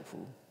တာမဟုတ်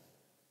ဘူး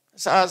အ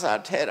စားအစာ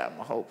ထဲတာမ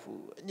ဟုတ်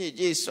ဘူးအညစ်အ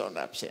ကြေးစွန်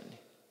တာဖြစ်နေ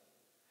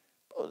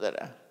ဟုတ်သ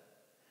လား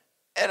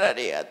အဲ့ဒါ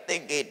တွေကသ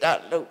င်္ကေတ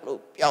လှုပ်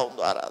လို့ပြောင်း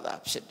သွားတာသာ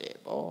ဖြစ်တယ်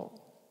ပေါ့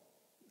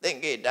သင်္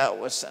ကေတ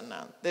ဝဆနံ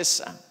သစ္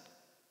စာ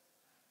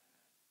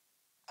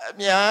အ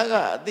များက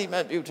အတိမ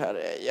ပြုထား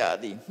တဲ့အရာ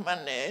ဒီမှ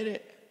န်တယ်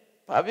တဲ့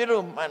ဘာဖြစ်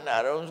လို့မှန်တာ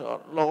တော့ဆို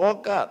လော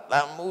ကတ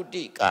မ္မု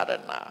တိကာရ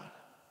ဏ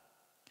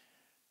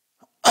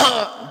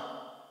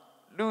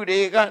လူတွေ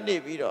ကနေ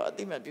ပြီးတော့အ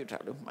တိမပြု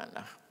ထားလို့မှန်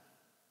တာ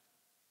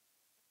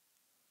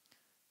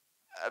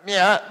အ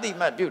များအတိ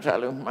မပြုထား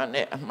လို့မှန်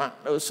တဲ့အမှန်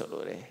လို့ဆို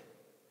လို့တယ်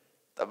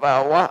တဘာ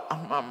ဝအ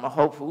မှန်မ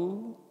ဟုတ်ဘူး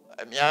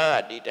အများက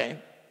ဒီတိုင်း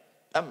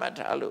သတ်မှတ်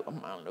ထားလို့အ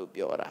မှန်လို့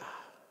ပြောတာ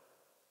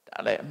ဒါ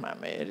လည်းအမှန်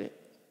ပဲတဲ့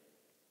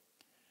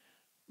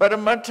ပရ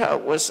မတ္ထ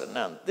ဝဆ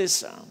နံသစ္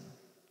စာ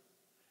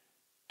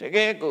တက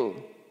ယ်ကို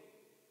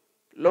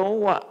လုံး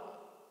ဝ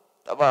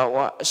တဘာဝ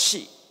အ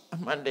ရှိအ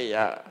မှန်တ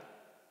ရား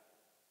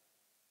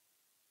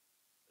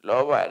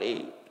လောဘတွေ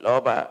လော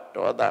ဘ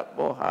ဒေါသ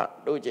မောဟ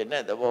တို့ကျင်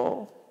တဲ့သဘော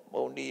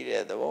မုန်းတီး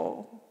တဲ့သဘော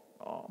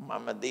မှ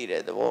မသိ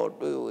တဲ့သဘော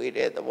တွေးဝေး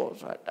တဲ့သဘော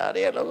ဆိုတာဒါ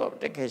တွေကတော့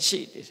တကယ်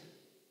ရှိတယ်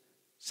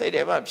စိတ်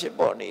ထဲမှာဖြစ်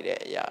ပေါ်နေတဲ့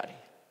အရာတွေ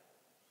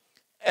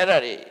အဲ့ဒါ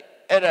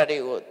တွေ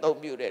ကိုအသုံး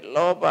ပြုတဲ့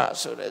လောဘ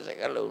ဆိုတဲ့စ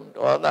ကားလုံး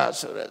ဒေါသ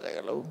ဆိုတဲ့စ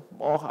ကားလုံး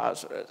မောဟ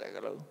ဆိုတဲ့စ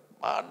ကားလုံး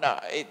မာန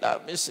အိတ်တာ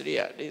မစ္စရိယ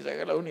ဒီစ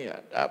ကားလုံးတွေက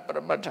ဒါပရ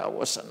မတ္ထဝ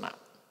ဆန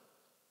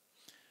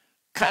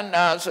ခန္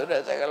ဓာဆို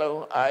တဲ့စကားလုံး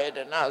အာယတ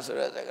နာဆို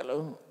တဲ့စကား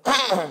လုံး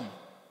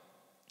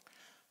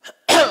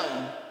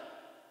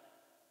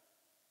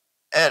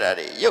အဲ့ဒါ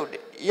တွေ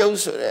ရုပ်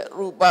ဆိုတဲ့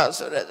ရူပ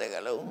ဆိုတဲ့စ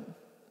ကားလုံး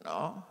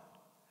နော်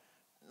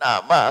နာ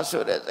မ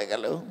ဆိုတဲ့စ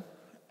ကားလုံး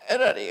အဲ့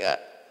ဒါတွေက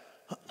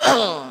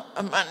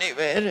အမှန်နေ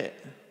ပဲတဲ့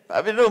ဘာ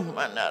ဖြစ်လို့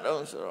မှန်တာ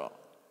တော့ဆိုတော့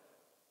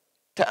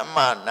ဓမ္မ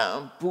နံ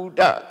ဘုဒ္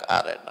ဓကာ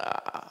ရဏ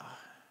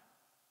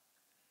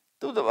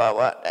သူ့တဘာဝ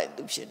အတိုင်း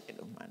သူဖြစ်နေ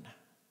လို့မှန်တာ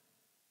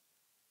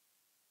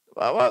တ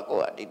ဘာဝကို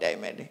ကဒီတိုင်း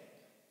ပဲလေ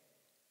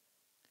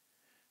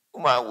ဥ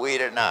မာဝေ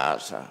ဒနာ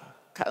ဆို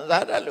ခံ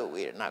စားရလို့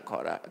ဝေဒနာ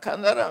ခေါ်တာခံ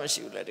စားရမ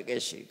ရှိဘူးလေတက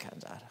ယ်ရှိခံ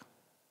စားတာ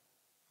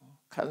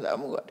ခံစား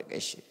မှုကတက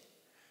ယ်ရှိ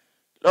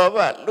လောဘ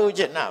လို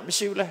ချင်တာမ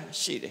ရှိဘူးလား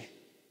ရှိတယ်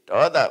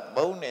ဒေါသ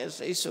မုန်းတယ်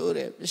စိတ်ဆိုးတ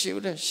ယ်မရှိ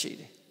ဘူးလားရှိ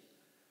တယ်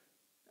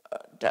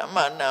ဓမ္မ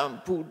နံ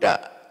ဘုဒ္ဓ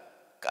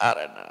ကာရ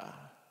ဏ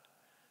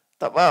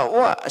တဘာဝ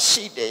အ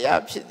ရှိတ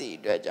ရားဖြစ်သည့်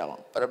အတွက်ကြောင့်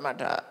ပရမတ္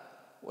ထ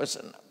ဝဆ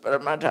နပရ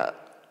မတ္ထ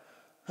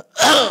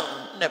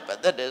နဲ့ပတ်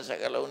သက်တဲ့စ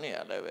ကားလုံးတွေ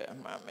လည်းပဲအ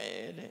မှန်ပဲ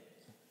တဲ့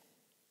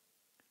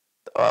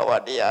တဘာဝ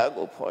တရား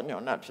ကိုဖော်ညွှ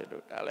န်းတာဖြစ်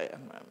လို့ဒါလည်း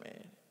အမှန်ပဲ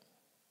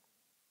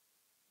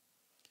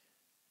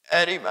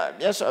အဲ့ဒီမှာ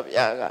မြတ်စွာဘု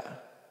ရားက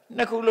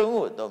နှစ်ခုလုံး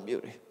ကိုအသုံးပြု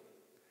တယ်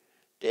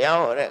တရား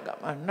ဟောတဲ့အခါ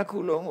မှာနှစ်ခု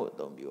လုံးကိုအ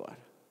သုံးပြုရတ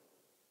ယ်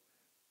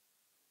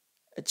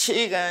အခြေ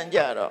ခံကြ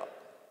တော့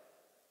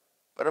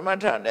ပရမ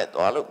တ္ထနဲ့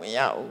သွားလို့မရ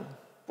ဘူး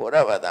ဘု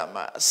ရားဘာသာ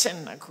မှာအဆင့်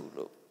နှစ်ခု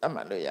လို့သတ်မှ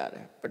တ်လို့ရတ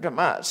ယ်ပထမ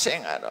အဆ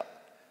င့်ကတော့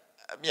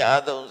အများ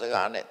ဆုံးစ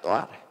ကားနဲ့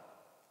သွားတယ်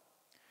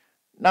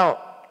နောက်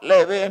လ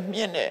ည်းပဲမြ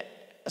င့်တဲ့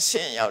အဆ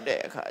င့်ရောက်တဲ့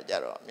အခါကျ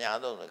တော့အများ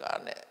ဆုံးစကား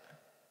နဲ့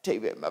ထိ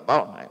ပ်ပဲမပေါ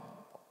က်နိုင်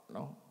ဘူး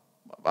နော်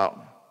မပေါက်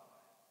နိုင်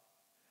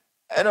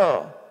အဲ့တော့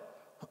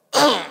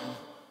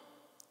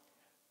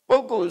ပု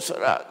ဂ္ဂိုလ်ဆို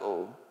တာကို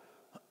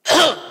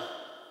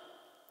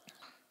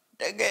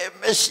တကယ်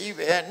မရှိ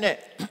ပဲနဲ့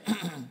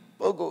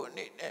ပုဂ္ဂိုလ်အ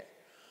နေနဲ့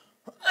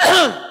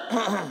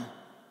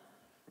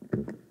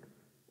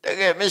တ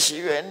ကယ်မရှိ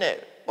ပဲနဲ့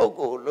ပုဂ္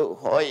ဂိုလ်လို့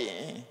ဟောရ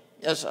င်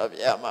မြတ်စွာဘု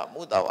ရားမှာ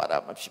မုဒဝါဒ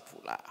မဖြစ်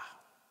ဘူးလား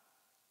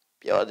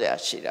ပြောကြ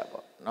ရှိတာ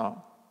ပေါ့နော်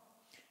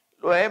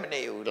လွယ်မ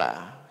နေဘူးလား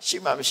ရှိ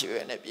မှမရှိပဲ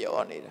နဲ့ပြော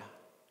နေတာ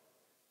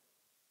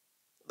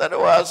တရ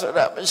ဝါဆို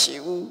တာမရှိ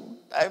ဘူး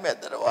ဒါပေမဲ့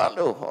တရဝါ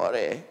လို့ဟောတ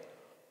ယ်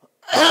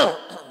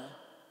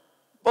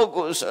ပုဂ္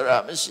ဂိုလ်ဆိုတာ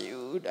မရှိ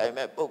ဘူးဒါပေ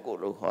မဲ့ပုဂ္ဂိုလ်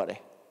လို့ဟောတ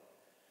ယ်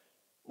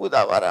မုဒ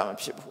ဝါဒမ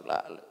ဖြစ်ဘူး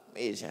လားလို့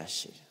မေးကြ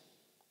ရှိတယ်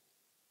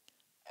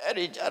အဲ့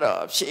ဒီကြတော့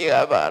အဖြေက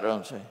ဘာ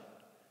တော့ဆို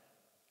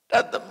တ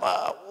တ္တမ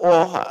ဝေါ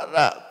ဟာရ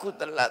ကု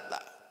သလတ္တ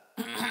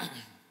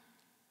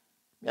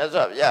မြတ်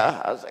စွာဘုရား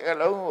ဟာစကား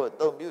လုံးကိုအ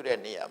သုံးပြုတဲ့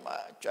နေရာမှာ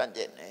ကျွမ်းကျ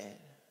င်တယ်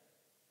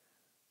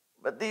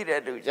မသိ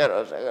တဲ့သူကြ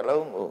တော့စကား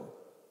လုံးကို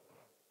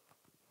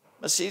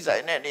မစီဆို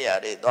င်တဲ့နေရာ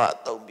တွေသွားအ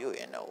သုံးပြုရ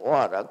င်တော့ဝါ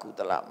ရကုသ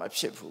လမ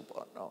ဖြစ်ဘူး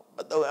ပေါ့နော်မ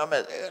သုံးရမ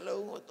ယ့်စကား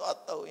လုံးကိုသွား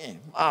သုံးရင်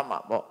မှားမှာ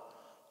ပေါ့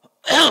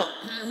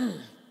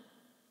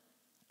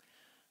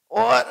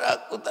ဝါရ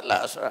ကုသလ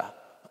ဆိုတာ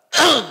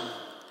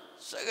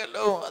စကား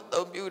လုံးအ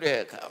သုံးပြုတဲ့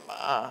အခါ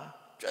မှာ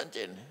ကျွမ်းကျ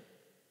င်တယ်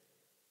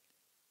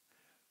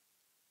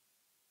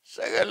စ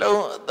ကား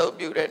လုံးအသုံး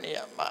ပြုတဲ့နေ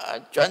ရာမှာ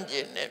ကျွမ်းကျ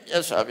င်တဲ့မြ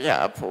တ်စွာဘု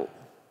ရားဖို့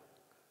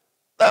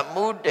တ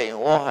မှုတိန်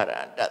ဝဟရ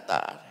တတ္တ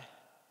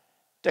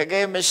တက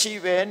ယ်မရှိ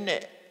ပဲ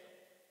နဲ့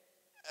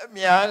အ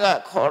များက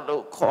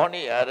ခေါ်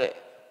နေရတဲ့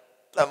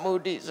တမှု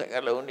တိစ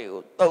ကားလုံးတွေ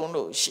ကိုသုံး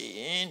လို့ရှိ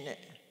ရင်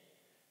တဲ့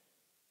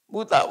မု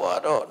သဝါ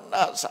တော့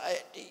နာစာယ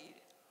တိ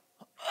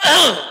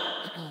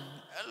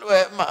အလွ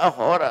ယ်မှာ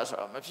ဟောတာဆို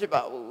တာမဖြစ်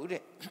ပါဘူး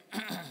တဲ့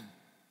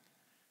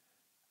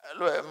အ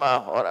လွယ်မှာ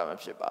ဟောတာမ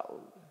ဖြစ်ပါ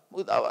ဘူးမု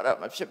သဝါဒ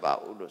မဖြစ်ပါ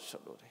ဘူးလို့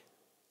ဆိုလို့တယ်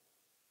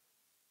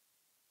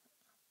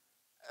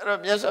အဲ့တော့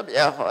မြတ်စွာဘု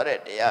ရားဟောတဲ့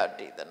တရား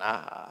ဒေသနာ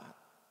ဟာ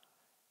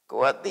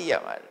ကိုယ်ကသိရ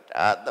မှာ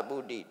ဒါသဗ္ဗု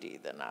ဒ္ဓဒေ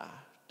သနာ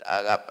ဒါ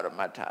ကပရမ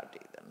တ္ထ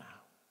ဒေသနာ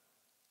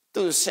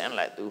သူဆင်း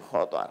လိုက်သူ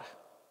ဟောသွားတာ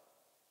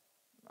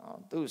နော်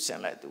သူဆ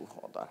င်းလိုက်သူ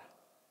ဟောသွားတာ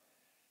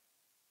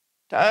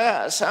ဒါက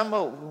အစမ်းမ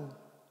ဟုတ်ဘူး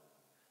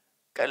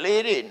က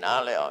လေးတွေ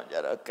နားလဲအောင်ကြ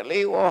တော့က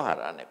လေးဝဟ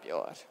ရနဲ့ပြော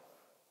ရတယ်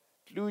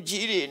လူ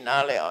ကြီးတွေ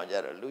နားလဲအောင်ကြ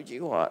တော့လူ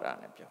ကြီးဝဟရ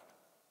နဲ့ပြော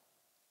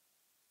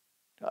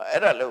တော့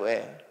အဲ့ဒါလိုပဲ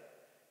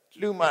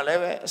လူမှလ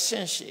ည်းပဲအဆ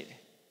င့်ရှိတ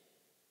ယ်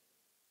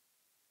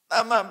တ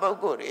မန်ပုဂ္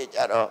ဂိုလ်တွေကြ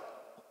တော့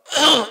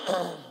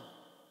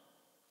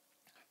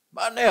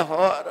ဘာနဲ့ဟော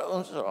ရအော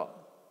င်ဆိုတော့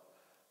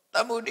တ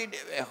မှုတိ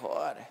တွေပဲဟော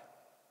ရတယ်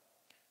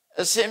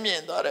အစင်းမြ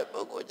င့်သွားတဲ့ပု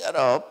ဂ္ဂိုလ်ကြ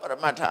တော့ပရ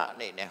မတ္ထအ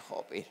နေနဲ့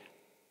ဟောပေးတယ်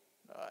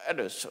အဲ့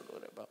လိုဆို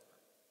လို့တယ်ပေါ့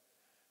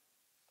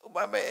ဥပ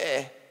မာ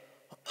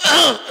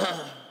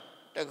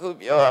တခု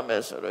ပြောရမ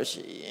ယ်ဆိုလို့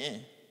ရှိရင်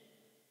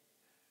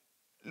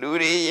လူ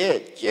တွေရဲ့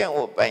ကျင့်ဝ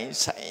တ်ပိုင်း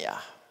ဆိုင်ရာ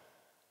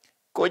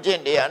ကိုကျ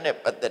င့်တရားနဲ့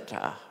ပတ်သက်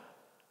တာ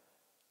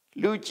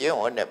လူကျင့်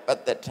ဝတ်နဲ့ပ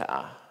တ်သက်တာ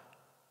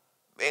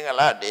မင်္ဂ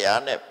လာတ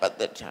ရားနဲ့ပတ်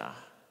သက်တာ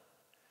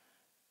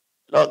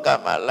လောက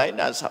မှာလိုက်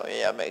နာဆောင်ရွ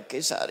က်ရမယ့်ကိ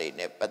စ္စတွေ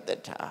နဲ့ပတ်သ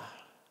က်တာ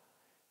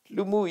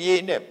လူမှု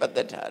ရေးနဲ့ပတ်သ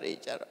က်တာတွေ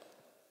ကြတော့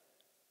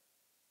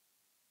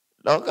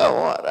လောက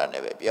ဝါဒ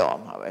နဲ့ပဲပြောအော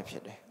င်မှာပဲဖြ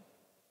စ်တယ်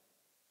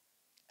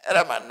အဲ့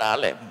ဒါမှနား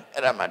လည်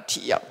အဲ့ဒါမှ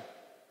ထိရောက်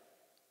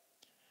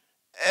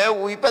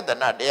ဝိပဿ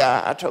နာတရား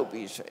အထုတ်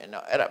ပြီးဆိုရင်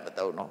တော့အဲ့ဒါမ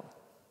သုံးတော့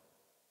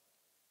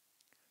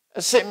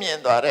အစစ်မြင်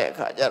သွားတဲ့အ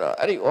ခါကျတော့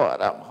အဲ့ဒီဝါ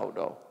ဒမဟုတ်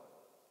တော့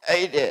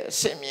အဲ့ဒီအ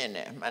စစ်မြင်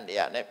တဲ့အမှန်တ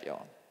ရားနဲ့ပြော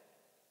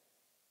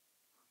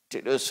ဒီ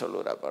လိုဆို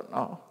လိုတာပေါ့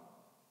နော်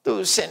သူ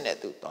အစစ်နဲ့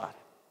သူသွားတ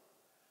ယ်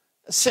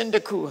အစစ်တ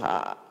စ်ခုဟာ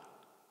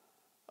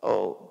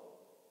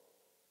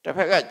တစ်ဖ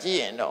က်ကကြည့်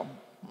ရင်တော့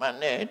မှန်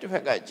တယ်တစ်ဖ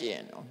က်ကကြည့်ရ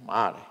င်တော့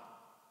မှားတယ်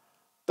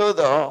သို့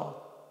တော့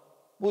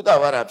ဘုဒ္ဓ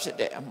ဝါဒဖြစ်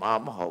တဲ့အမှား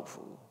မဟုတ်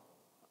ဘူး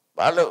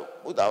ဘာလို့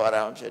ဘုဒ္ဓဝါဒ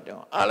မဖြစ်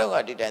တော့အားလုံးက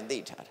ဒီတိုင်းသိ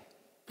ထားတယ်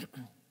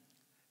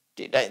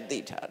ဒီတိုင်းသိ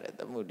ထားတယ်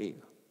သမုဒိ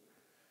ကို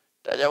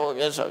ဒါကြောင့်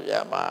မြတ်စွာဘု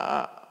ရားမှာ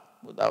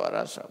ဘုဒ္ဓဝါဒ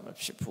ဆိုမ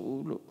ဖြစ်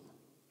ဘူးလို့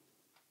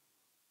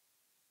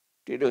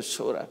ဒီလို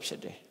ဆိုတာဖြစ်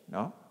တယ်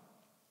နော်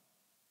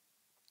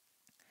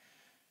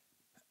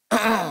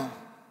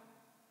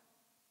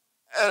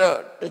အဲ့တော့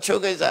တ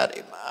ချို့ကိစ္စ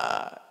တွေမှာ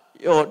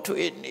ရော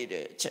ထွေးနေ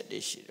တဲ့အချက်တွေ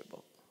ရှိတယ်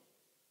ပေါ့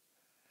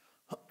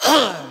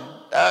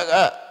ဒါက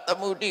သ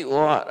မုဒိဝ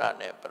ဟရ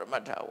နဲ့ပရမ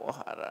တ္ထဝဟ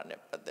ရနဲ့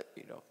ပတ်သက်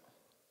ပြီးတော့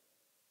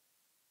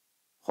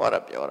ဟောရ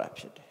ပြောတာ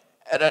ဖြစ်တယ်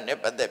အဲ့ဒါနဲ့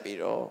ပတ်သက်ပြီး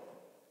တော့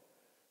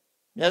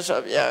မြတ်စွာ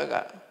ဘုရားက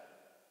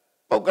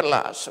ပုဂ္ဂလ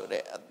ဆို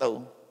တဲ့အ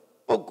သုံး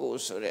ပုဂ္ဂို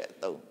လ်ဆိုတဲ့အ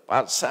သုံးပါ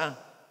စံ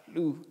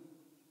လူ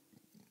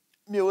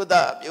မျိုး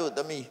သားမျိုးသ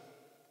မီး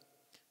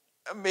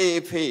အမေ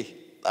ဖေး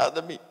သားသ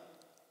မီး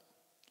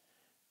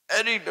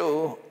အဲ့ဒီလို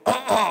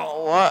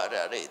ဝါရ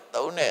တွေ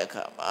သုံးတဲ့အ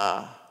ခါမှာ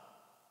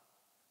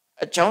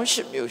အကြောင်း၈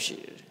မျိုးရှိ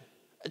တယ်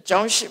အကြော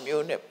င်း၈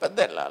မျိုးနဲ့ပတ်သ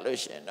က်လာလို့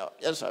ရှိရင်တော့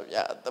မြတ်စွာဘု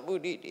ရားသမု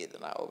ဒိဒေသ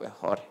နာကိုပဲ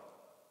ဟောတယ်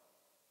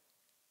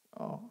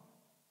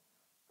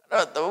အဲ့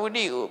တော့သမု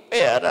ဒိကိုပ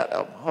ယ်ရတာ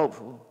တော့မဟုတ်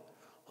ဘူး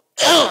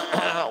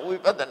ဝိ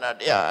ပဿနာ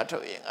တရားအထု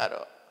တ်ရင်က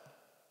တော့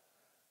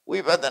ဝိ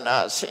ပဿနာ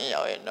ဆင်း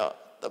ရောက်ရင်တော့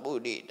သမု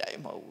ဒိအတို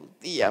င်းမဟုတ်ဘူး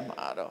သိရ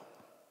မှာတော့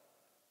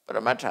ပရ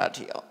မတ္ထအ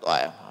ထိအောင်သွား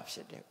ရမှာဖြ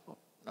စ်တယ်ပေါ့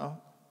နော်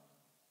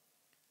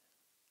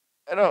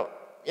အဲ့တော့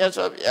မြတ်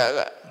စွာဘုရားက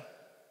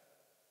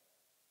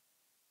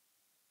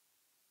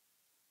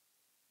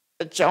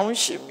အကြောင်း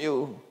၈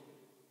မျိုး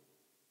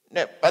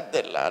နဲ့ပတ်သ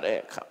က်လာတဲ့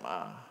အခါမှာ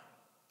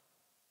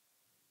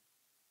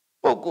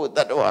ပုဂ္ဂိုလ်တ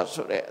attva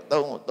ဆိုတဲ့အ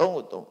သုံးကို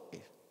သုံး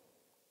ပြီး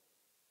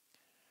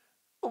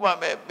ဥပမာ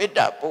မေတ္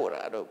တာပို့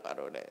တာတို့ဘာ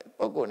လို့လဲ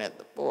ပုဂ္ဂိုလ်နဲ့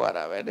ပို့ရ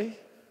တာပဲလေ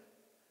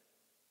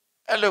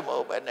အဲ့လိုမဟု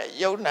တ်ဘဲနဲ့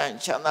ယုံနာ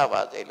ချမ်းသာ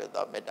ပါစေလို့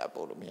တော့မေတ္တာ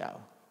ပို့လို့မရ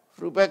ဘူး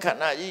ရူပခန္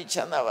ဓာကြီးချ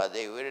မ်းသာပါ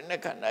စေဝေဒနာ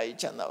ခန္ဓာကြီး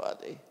ချမ်းသာပါ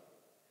စေ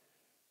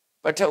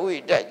ပထဝီ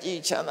ဓာတ်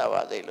ကြီးချမ်းသာ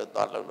ပါစေလို့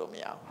တော့လုပ်လို့မ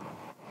ရ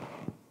ဘူး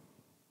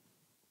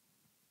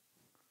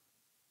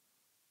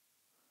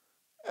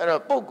အဲ့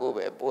တော့ပုဂ္ဂိုလ်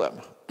ပဲပို့ရ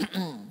မှာ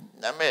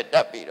နာမည်တ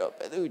က်ပြီးတော့ဘ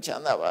ယ်သူချ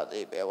မ်းသာပါစေ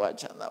ဘယ်ဝ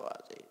ချမ်းသာပါ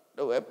စေ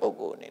လို့ပဲပုဂ္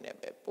ဂိုလ်အနေနဲ့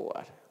ပဲပို့ရ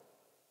တယ်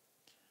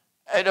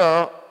အဲ့တော့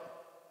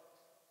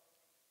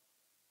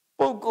ပ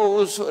ပုဂ္ဂို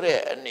လ်ဆိုတဲ့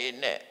အနေ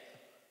နဲ့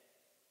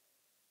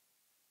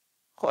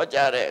ခေါ်ကြ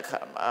တဲ့အ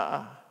ခါမှာ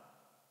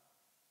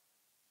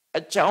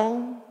အကြောင်း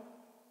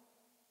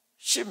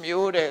ရှစ်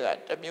မျိုးတည်းက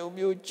တစ်မျိုး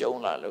မျိုးကြုံ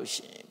လာလို့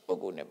ရှိရင်ပု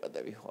ဂ္ဂိုလ်နဲ့ပတ်သ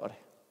က်ပြီးဟောတ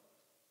ယ်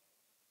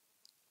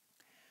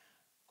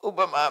ဥပ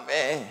မာ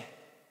ပဲ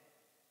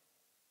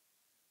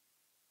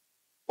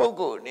ပုဂ္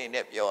ဂိုလ်အနေ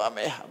နဲ့ပြောရမ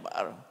ယ့်ဟာပါ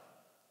တော့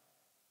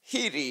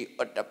ဟိရိ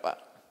ဩတ္တပ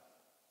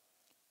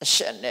အဆ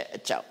က်နဲ့အ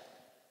ကြောင်း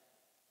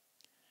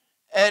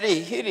အဲ့ဒီ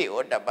ဟိရိဩ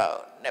တ္တပ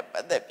နဲ့ပ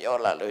တ်သက်ပြော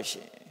လာလို့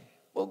ရှိရင်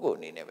ပုဂ္ဂိုလ်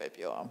အနေနဲ့ပဲ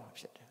ပြောရမှာ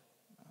ဖြစ်တယ်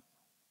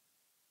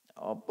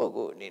ပုဂ္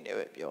ဂိုလ်အနေနဲ့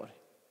ပဲပြောတယ်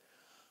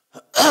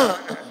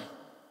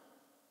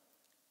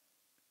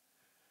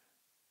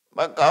မ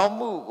ကောင်း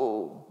မှုကို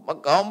မ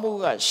ကောင်းမှု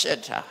ကရှက်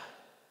တာ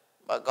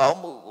မကောင်း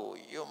မှုကို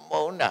ယုံ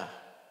မုန်းတာ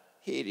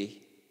ဟိရိ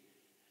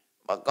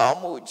မကောင်း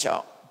မှုကြော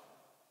င့်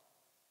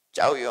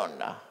ကြောက်ရွံ့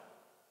တာ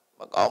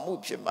မကောင်းမှု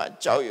ဖြစ်မှ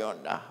ကြောက်ရွံ့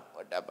တာဝ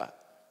တ္တပ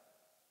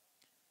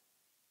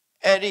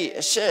အဲ့ဒီ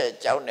အဆက်အ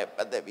ကြောင်းနဲ့ပ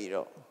တ်သက်ပြီး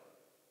တော့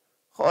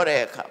ဟော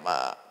တဲ့အခါမှာ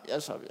မြ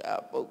တ်စွာဘု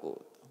ရားပုဂ္ဂို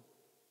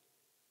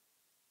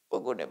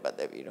လ်နဲ့ပတ်သ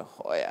က်ပြီးတော့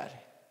ဟောရတ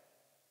ယ်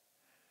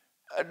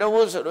အ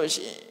တော့ဆိုလို့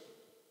ရှိရင်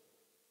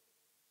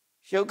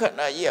ရုပ်ခန္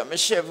ဓာကြီးကမ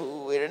ရှက်ဘူး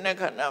ဝေဒနာ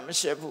ခန္ဓာမ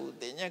ရှက်ဘူး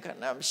သင်္ညခန္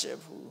ဓာမရှက်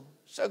ဘူး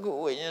စက္ခု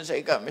ဝိညာဉ်စိ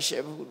တ်ကမရှ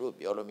က်ဘူးလို့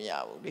ပြောလို့မရ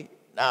ဘူးလေ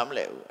နားမ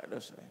လဲဘူးအဲ့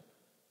လိုဆိုရင်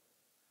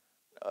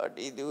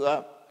ဒီသူက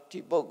ဒီ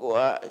ပုဂ္ဂို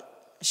လ်က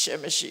အရှက်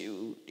မရှိ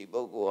ဘူးဒီ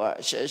ပုဂ္ဂိုလ်က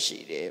အရှက်ရှိ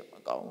တယ်မ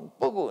ကောင်းဘူး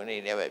ပုဂ္ဂိုလ်အနေ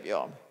နဲ့ပဲ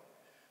ပြောမ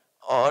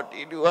ယ်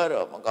ဒီလူက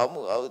တော့မကောင်း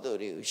မှုအဟုသို့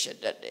တွေကိုရှက်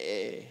တတ်တ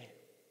ယ်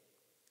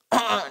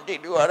ဒီ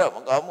လူကတော့မ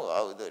ကောင်းမှုအ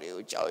ဟုသို့တွေ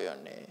ကိုကြောက်ရွံ့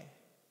တယ်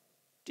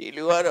ဒီ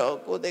လူကတော့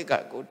ကိုယ်သိက္ခာ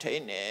ကိုထိ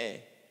န်းတယ်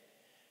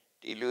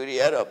ဒီလူတွေ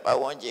ကတော့ပတ်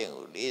ဝန်းကျင်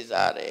ကိုလေး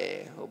စားတယ်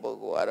ဟိုပုဂ္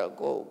ဂိုလ်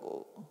ကတော့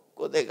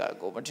ကိုယ်သိက္ခာ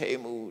ကိုမထိ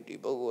န်းဘူးဒီ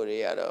ပုဂ္ဂိုလ်တွေ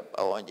ကတော့ပ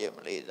တ်ဝန်းကျင်မ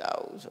လေးစား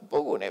ဘူးဆိုပု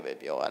ဂ္ဂိုလ်နဲ့ပဲ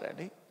ပြောရတယ်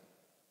လေ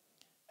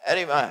အဲ့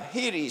ဒီမှာ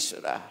ဟိရိ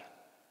ဆိုတာ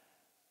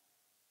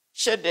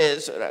ရှက်တယ်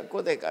ဆိုတာကို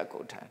ယ်သိက္ခာ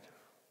ကိုထားတာ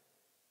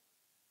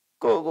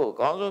ကို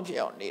ကောင်းဆုံးဖြစ်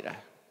အောင်နေတာ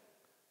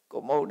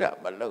ကိုမဟုတ်တာ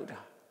မလုပ်တာ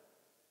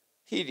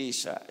ဟိရိ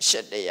စာရှ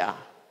က်တရား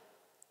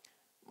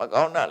မ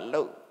ကောင်းတာ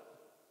လုပ်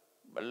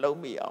မလုံး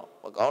မိအောင်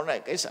မကောင်းတဲ့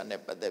ကိစ္စ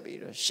နဲ့ပတ်သက်ပြီး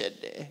တော့ရှက်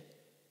တယ်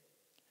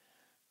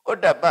ဩ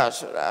တ္တပ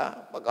ဆိုတာ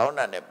မကောင်း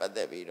တာနဲ့ပတ်သ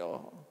က်ပြီးတော့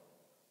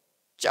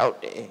ကြောက်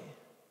တယ်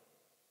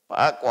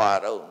ဘာကွာ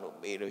တော့လို့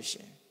မေးလို့ရှ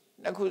င်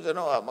နှစ်ခုစ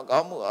လုံးကမကော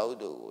င်းမှုအဟု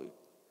သို့ကို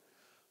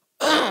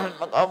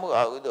မကောင်းမှု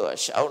အဟုသို့က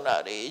ရှောင်းတာ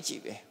တွေ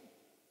ကြီးပဲ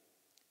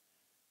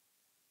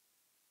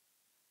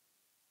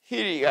ဟိ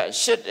ရိက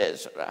ရှက်တယ်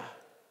ဆိုတာ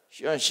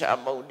ရွံ့ရှာ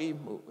မုန်တိ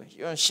မှုပဲ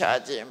ရွံ့ရှာ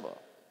ခြင်းပေါ့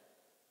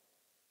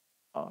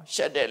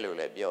ရှက်တယ်လို့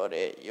လည်းပြောတ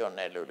ယ်ယွန်းတ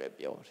ယ်လို့လည်း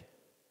ပြောတယ်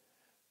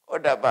ဩ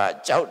တ္တပ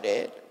ကြောက်တ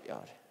ယ်လို့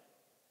ပြောတယ်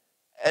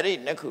အဲ့ဒီ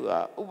နှစ်ခုက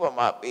ဥပ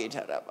မာပေး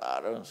ထားတာပါ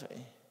တော့ဆိုရ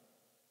င်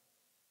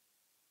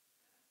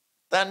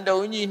တန်တုံ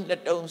ကြီးနှ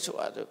စ်တုံဆို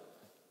ရစို့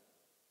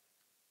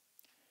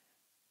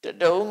တ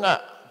တုံက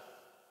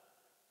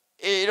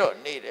အေးတော့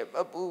နေတယ်မ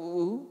ပူ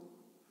ဘူး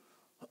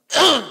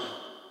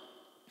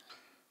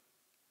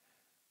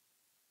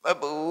မ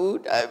ပူ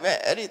ဒါပေမဲ့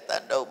အဲ့ဒီတ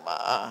န်တုံမှာ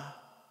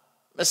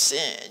မစ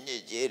င်အည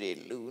စ်အကြေးတွေ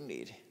လူနေ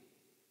တယ်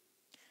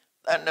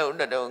တန်တုံ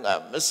တတုံက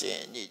မစင်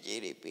အညစ်အကြေး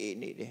တွေပေး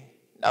နေတယ်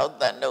နောက်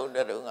တန်တုံတ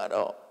တုံက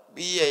တော့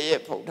ပြီး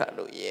ရဲ့ဖုတ်ထား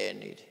လို့ရဲ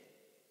နေတယ်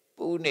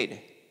ပူနေတ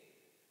ယ်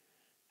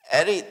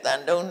အဲ့ဒီတ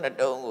န်တုံနှစ်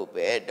တုံကိုဘ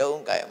ယ်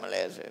တုံးကြိုင်မ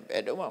လဲဆိုရင်ဘ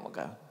ယ်တုံးမှမက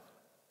ဘူး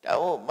ဒါ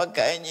မို့မက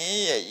င်ခြ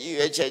င်းရဲ့ရည်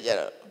ရွယ်ချက်ကြ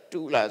တော့တူ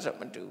လားဆို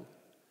မတူ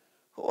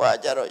ဟိုက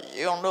ကြတော့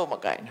ယုံလို့မ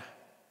ကင်တာ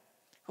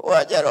ဟိုက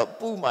ကြတော့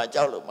ပူမှ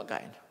ကြောက်လို့မက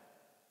င်တာ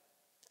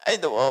အဲ့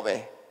တော့ပဲ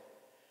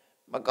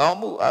မကောင်း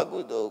မှုအကု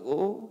သိုလ်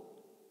ကို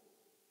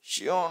ရှ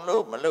င်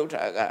လို့မလုပ်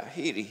တာက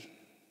ဟိရိ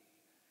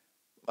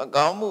မ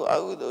ကောင်းမှုအ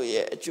ကုသိုလ်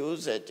ရဲ့အကျိုး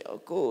ဆက်ကြော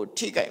င့်ကိုယ်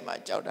ထိခိုက်မှ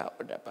ကြောက်တာဩ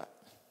တ္တပ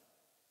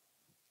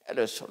အဲ့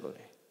လိုဆိုလို့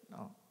လေ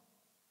နော်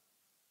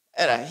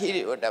အဲ့ဒါဟိ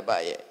ရိဩတ္တပ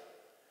ရဲ့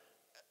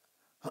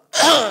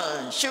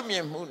ရှုမြ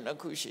င်မှုနှစ်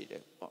ခုရှိတ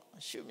ယ်ပေါ့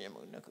ရှုမြင်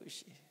မှုနှစ်ခု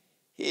ရှိ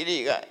တယ်ဟိရိ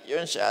ကယွ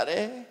န်းရှာတ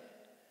ယ်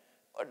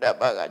ဩတ္တ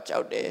ပကကြော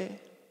က်တယ်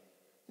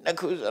နှစ်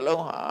ခုစ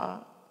လုံးဟာ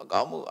မ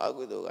ကောင်းမှုအ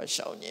ကုသိုလ်က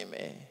ရှောင်ခြင်း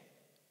ပဲ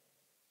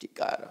ဒီ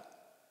ကတော့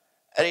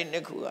အဲ့ဒီနှ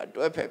စ်ခုက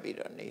တွဲဖက်ပြီး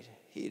တော့နေတယ်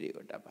ဟိရိဩ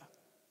တ္တပ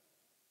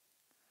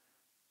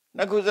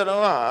နှစ်ခုစ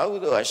လုံးဟာအကု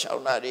သိုလ်ကရှော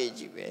င်တာတွေ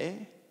ကြီးပဲ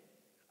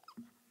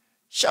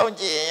ရှောင်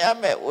ကျင်ရ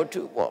မယ့်ဝတ္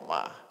ထုပေါ်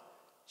မှာ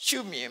ရှု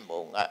မြင်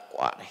ပုံက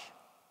ကွာတယ်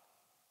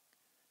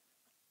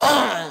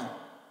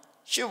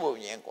ရှုပုံ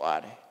ရင်ကွာ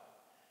တယ်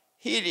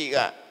ဟိရိက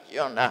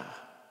ယွန်းတာ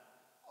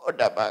ဩတ္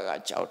တပက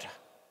ကြောက်တာ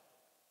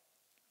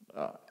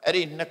အဲ့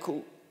ဒီနှစ်ခု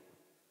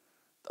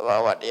သဘာ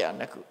ဝတရား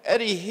နှစ်ခုအဲ့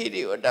ဒီဟိ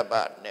ရိဩတ္တပ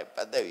နဲ့ပ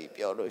တ်သက်ပြီး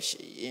ပြောလို့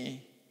ရှိရင်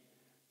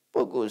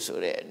ပုဂ္ဂိုလ်ဆို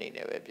တဲ့အနေ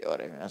နဲ့ပဲပြော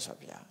တယ်မြတ်စွာ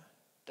ဘုရား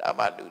ဒါ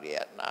မှလူတွေက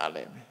နား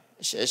လဲမယ်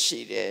အရှက်ရှိ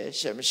တယ်အ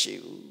ရှက်မရှိ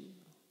ဘူး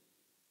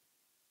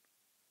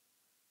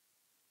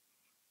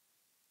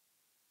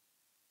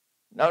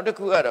နောက်တစ်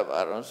ခုကတော့ဘာ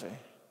လို့ဆိုရ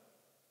င်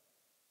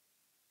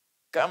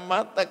ကမ္မ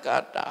တက္က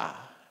တာ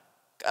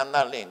ကံတ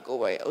လင်ကို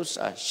ယ်ပိုင်ဥစ္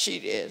စာရှိ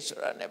တယ်ဆို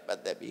တာနဲ့ပတ်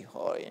သက်ပြီး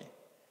ဟောရင်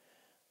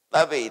သ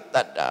ဗ္ဗေ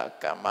တ္တာ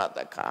ကမ္မတ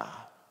က္က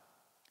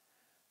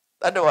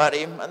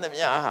Tadwari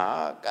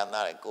Mandamyaha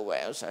Kandari Kuba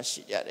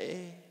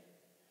Sashijare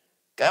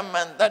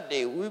Kaman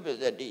Tadi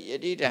Wibazadi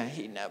Yedida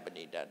Hina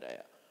Benita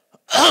Daya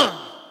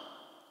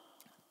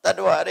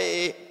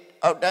Tadwari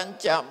Audan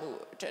Jamu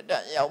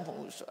Tedan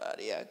Yamu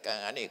Swaria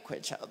Kangani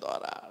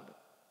Quechadora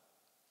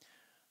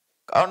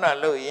Kauna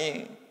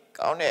Louis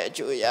Kaune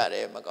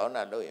Chuyare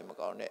Macona Louis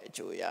Macone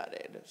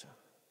Chuyare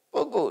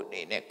Pogo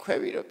Nine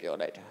Query of your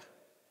letter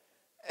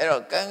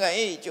Ero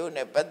Kangai June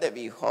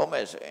Padabi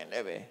Homes and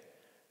Leve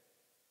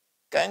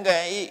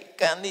Kangai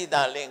Kandi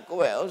Darling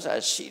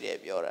Kuelsa Shide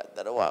Biora,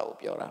 the Roa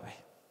Biorabe.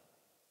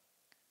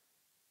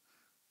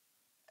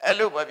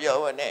 Elu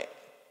Babione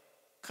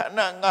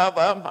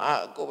Kanangaba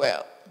Ma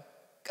Kuel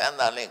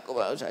Kandaling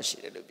Kuelsa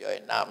Shide Bio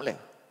Namle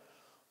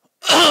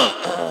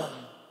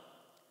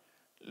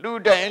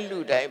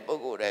Ludai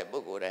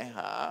Bogore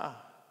Ha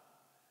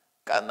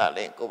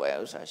Kandaling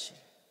Kuelsa Shide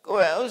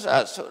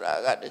Kuelsa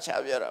Suraga the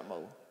Chaviera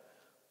Mo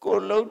Go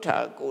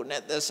Lota go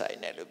net the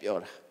sign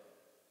Elubiora.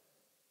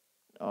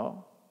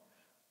 No,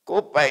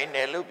 go by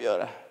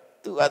Nelubiora.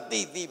 To a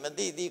didi,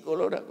 Madidi,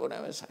 Golora, go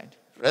never signed.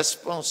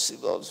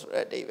 Responsible for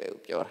a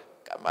David Pure,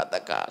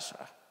 Kamata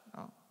Casa.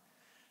 No.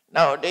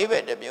 Now,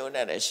 David the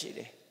Muna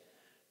Shide.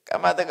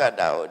 Kamata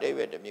Gadao,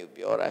 David the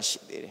Mupura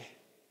Shide.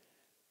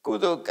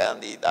 Kudo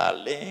Kandi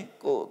Dale,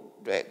 go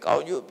drag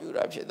out your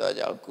Pura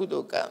Pidoja,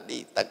 Kudo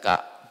Kandi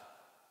Taka.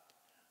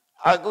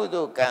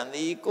 Agudo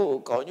Kandi, go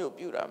call you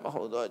Pura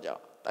Mahodoja,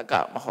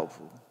 Taka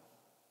Mahofu.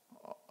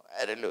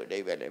 I don't know,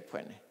 David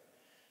Penny.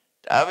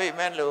 David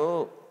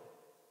Melo,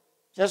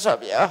 just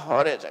up your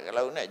horrid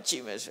alone at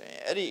Jimmy's,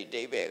 Eddie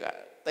David,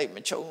 they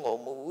machongo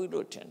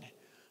Murutin.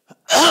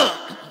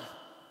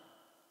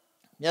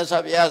 Just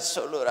up your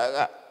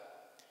soluraga.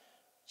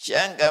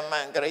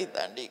 Shangaman great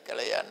and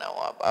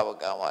Dikalayana,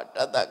 Babagawa,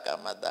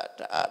 Tadakamada,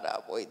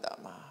 Tada,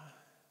 Boidama.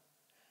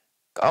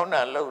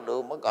 Kauna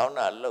Lolo,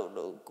 Magauna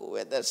Lolo, go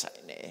at the sign.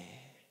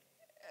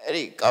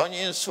 Eddie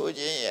Kaunian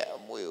Sojin,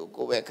 will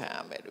go back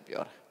and make a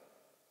pure.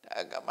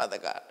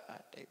 Tagamadaga,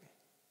 David.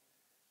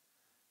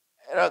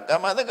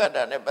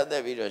 Kamadagata never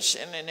the video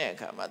shin in a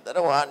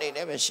Kamadawani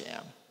never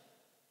sham.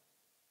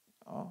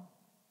 Oh,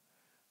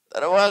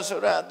 there was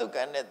Sura to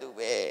can do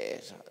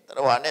base,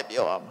 there was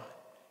Nebiom.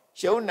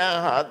 Show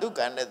now how to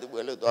can do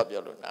well to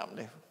Abiola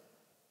Namle.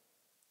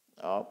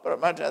 Oh,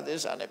 Pramata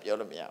this and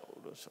Epiolomia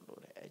would solo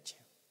edge.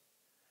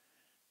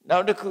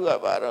 Now the Kua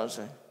Barons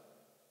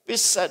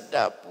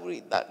Pisada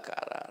Puri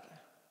Dakara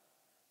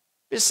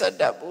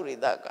Pisada Puri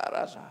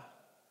Dakarasa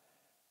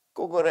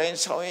Kugorain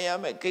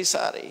Soyam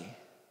Kisari.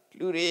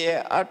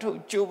 Luria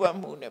Atu Juba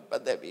Moon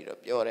but the bit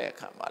of your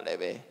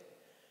Kamalebe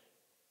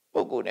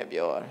Pogune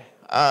Bior.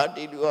 Ah,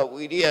 did you a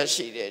Widia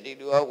she did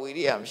you a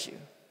William shoe?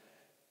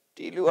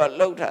 Did you a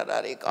Lota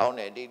that he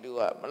counted? Did you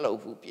a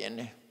Malofu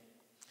Piene?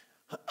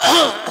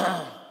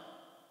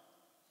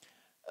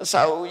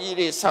 So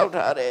ye is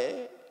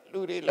Sautare,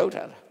 Ludi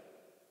Lotar.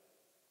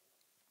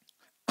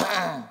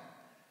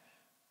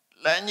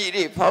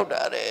 Lanjiri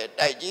Powdare,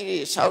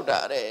 Daijiri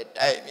Sautare,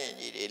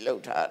 Daimini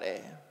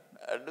Lotare.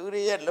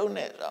 Luri alone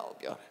out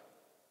your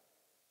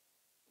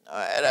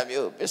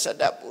Arabu,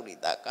 Pesada Puri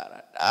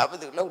Dakara,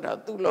 Abu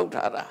Lota, two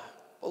Lotara,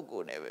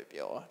 Pogo never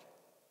pure.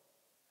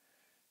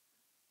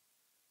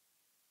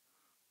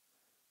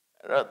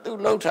 Ratu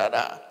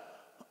Lotara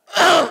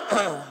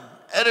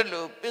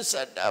Eralu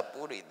Pesada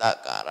Puri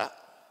Dakara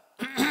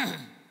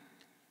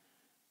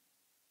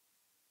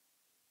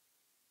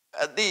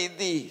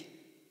Adi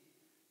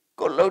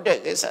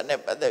Colodek is a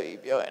never the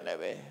pure and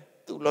away.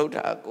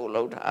 Lota go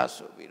Lota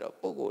so we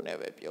don't Pogo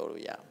never pure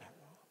yam.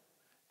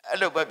 I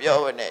look up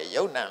your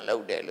Yonan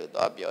low de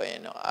Ludabio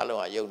and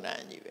Aloa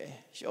Yonan,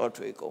 short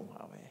way come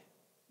away.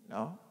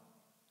 No?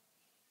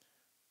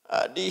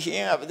 Did he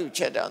have to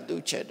cheddar and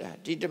do cheddar?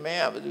 Did the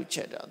man have to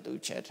cheddar and do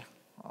cheddar?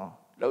 Oh,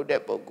 low de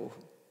Pogo.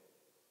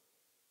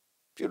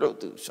 Pure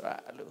do so.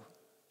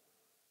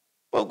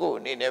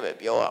 Pogo need never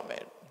pure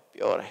man,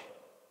 pure.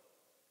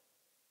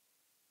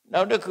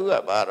 Now the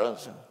Kua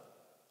Barons.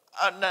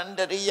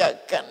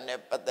 Anandaria can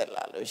never the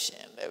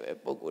Lalushan, never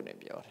Pogune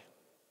Biore.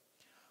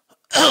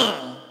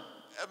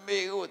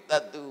 Amigo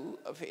Tadu,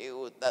 a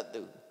few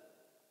Tadu.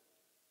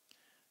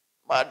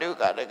 Madu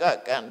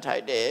Karaga can tie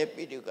day,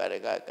 Pidu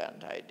Karaga can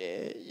tie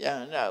day,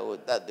 Yana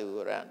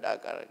Tadu, Randa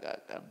Karaga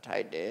can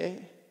tie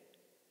day.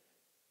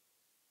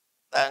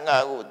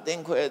 Tanga would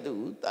think where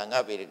do,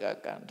 Tanga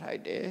Viriga can tie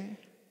day.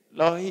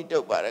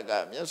 Lohito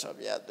Baraga,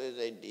 Yasabia, there's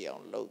a deal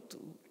on low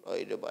too,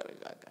 Lohito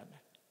Baraga can.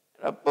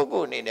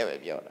 Pogo never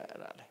Biora.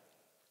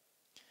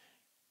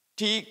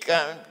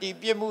 Tika, the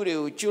Piamuri,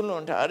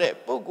 Chulun Tare,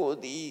 Pogo,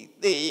 the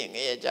in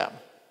a jam.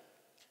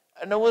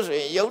 And I was a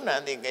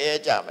Yona in a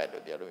jam at the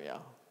Pieromia.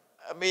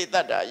 I made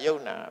that a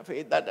Yona,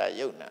 faith that a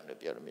Yona, the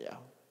Pieromia.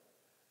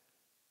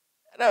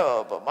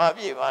 No, but my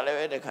view, I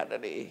live in the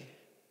country.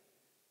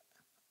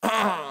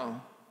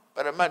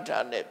 But a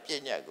matter de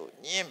Pinago,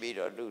 Niembi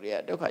or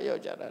Duria,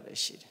 Dokayoja, the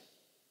shit.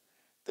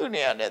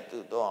 Dunia net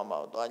to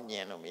Doma,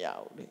 Donyanum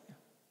Yauli.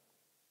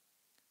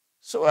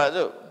 So I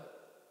do.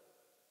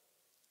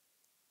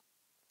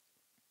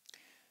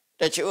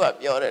 ချို့က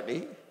ပြောတယ်လေ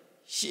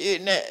ရှည်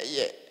နဲ့အရ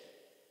က်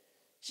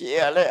ရှည်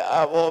ကလည်း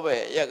အာဘောပဲ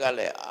အရက်ကလ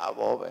ည်းအာ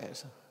ဘောပဲ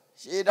ဆို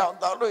ရှည်တောင်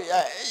တောက်လို့ရ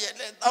အရက်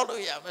လည်းတောက်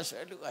လို့ရမယ်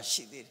ဆိုလူက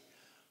ရှိသေးတယ်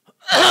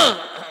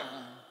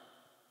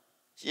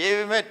ရှည်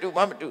ပေမဲ့တူမ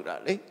မတူတာ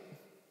လေ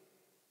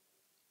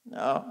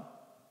နော်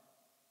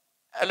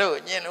အဲ့လို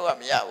ညင်လို့က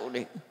မရဘူး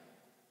လေ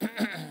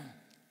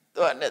သူ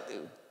ကနဲ့သူ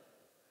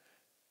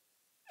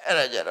အဲ့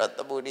ဒါကြတော့သ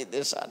မုဒိသ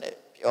စ္စာနဲ့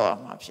ပြောရ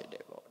မှာဖြစ်တ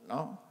ယ်ပေါ့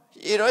နော်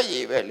ရေတော့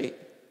ရေပဲလေ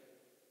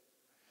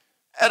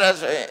အဲ့ဒါ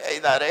ဆိုရင်အိ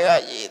ဒါတွေက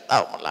ရေ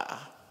တောက်မလား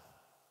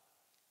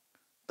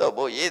တော့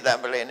ဘို့ရေတံ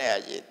ပလင်နဲ့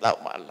ရေတော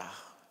က်မလား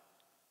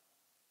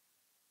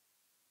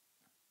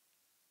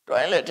တွို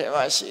င်းလက်ထဲ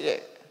မှာရှိတဲ့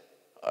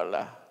ဟုတ်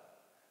လား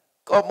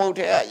ကောမုတ်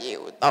ထဲကရေ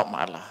ကိုတောက်မ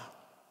လား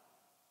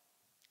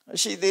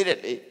ရှိသေးတယ်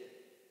လေ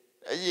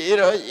ရေ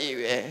တော့ရေ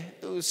ပဲ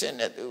သူ့စင်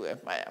နဲ့သူပဲ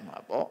မှတ်ရမှာ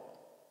ပေါ့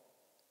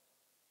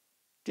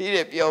ဒီ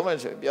တွေပြောမယ်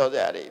ဆိုပြောကြ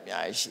ရတယ်အ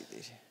များကြီးရှိ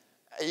သေးတယ်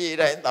အရေး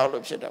တိုင်းတောက်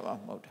လို့ဖြစ်တယ်မှမ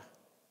ဟုတ်တာ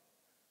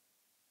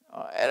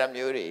အဲ့ဒါ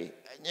မျိုးတွေ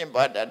အညင်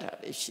ပါတတ်တာ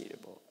လေးရှိတယ်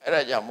ပေါ့အဲ့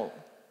ဒါကြောင့်မို့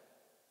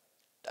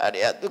ဒါ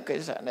တွေကသူကိ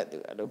စ္စနဲ့သူ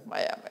အဲ့လိုမှ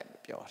တ်ရမယ်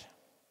လို့ပြောတယ်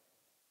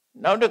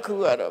နောက်တစ်ခု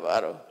ကတော့ဘာ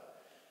လို့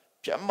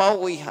ပြမော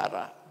ဝိဟာရ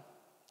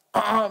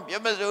ပြ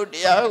မစိုးတ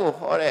ရားကို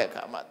ဟောတဲ့အ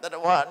ခါမှာတတ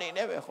ဝါအနေ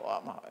နဲ့ပဲဟောရ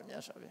မှာပဲမြ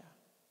တ်စွာဘုရား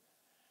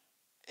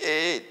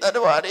တတ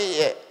ဝါ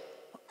ရဲ့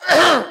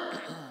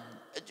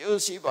အကျိုး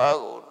စီးပွား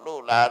ကိုလို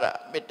လားတာ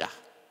မေတ္တာ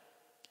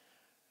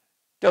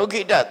ဒုက္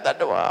ခိတတ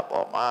တဝါ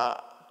ပေါ်မှာ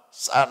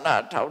စာနာ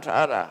ထောက်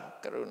ထားတာ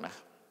ကရုဏာ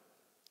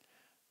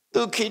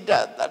ဒုက္ခိတ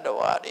တတ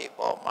ဝါတွေ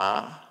ပေါ်မှာ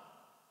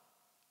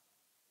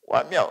ဝ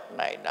မ်းမြောက်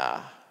နိုင်တာ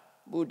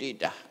မုဒိ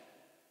တာ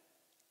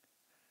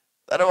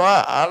တတဝါ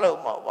အားလုံး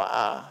ပေါ်မှာ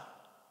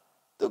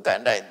ဒုက္ခ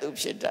တိုင်းသူ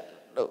ဖြစ်တတ်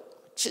လို့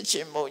ချစ်ချ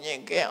င်းမုံည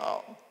င်ကဲအော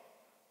င်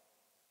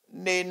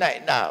နေနို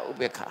င်တာဥ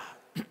ပေက္ခ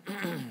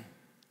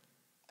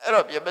အဲ့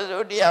တော့ပြပ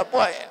စိုးတရား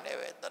ပွားရင်လည်း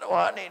ပဲတတ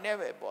ဝါအနေနဲ့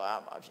ပဲပွား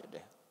မှာဖြစ်တ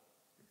ယ်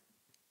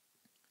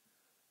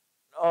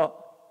နော်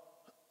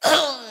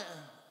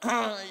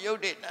ရုပ်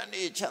တည်နာ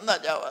နေချမ်းသာ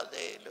ကြပါ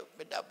စေလို့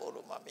မေတ္တာပို့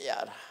လို့မှမရ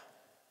တာ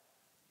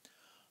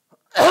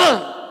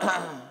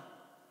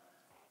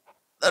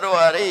တတ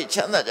ဝါတွေချ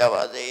မ်းသာကြ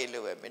ပါစေ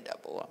လို့ပဲမေတ္တာ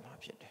ပို့ရမှာ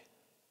ဖြစ်တယ်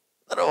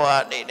တတဝါ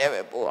အနေနဲ့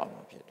ပဲပို့ရ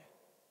မှာဖြစ်တယ်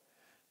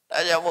ဒါ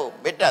ကြောင့်မို့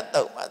မေတ္တာ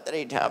တုတ်မှာတ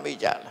ရိထားမိ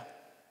ကြလား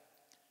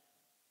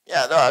ရ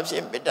တော့အဖြ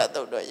စ်မေတ္တာ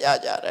တုတ်တော့ရ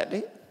ကြတယ်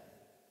လေ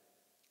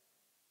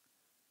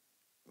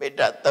မေတ္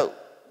တာတုတ်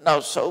နော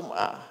က်ဆုံး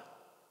မှာ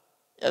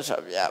ရ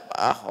သော်ဗျာ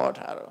ဘာဟော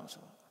ထားတော့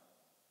ဆို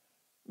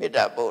မေတ္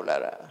တာပို့လာ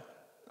တာ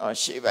တော့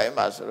ရှေ့ပိုင်း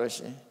မှာဆိုလို့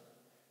ရှိရင်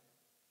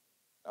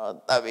တော့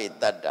တဗ္ဗေ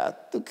တတ္တ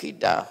ဒုက္ခိ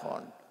တာဟွ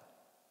န်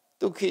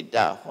ဒုက္ခိ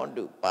တာဟွန်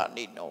တုပါ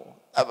ဏိနော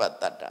သဗ္ဗ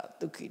တတ္တ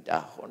ဒုက္ခိတာ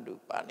ဟွန်တု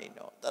ပါဏိ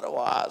နောတရ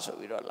ဝါဆို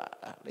ပြီးတော့လာ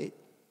တာလေ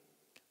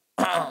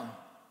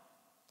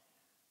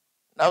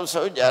နောက်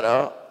ဆုံးကြ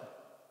တော့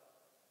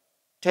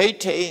ထိဋ္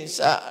ဌိသ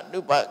အနု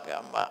ပက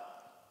မ္မ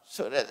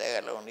ဆိုတဲ့စ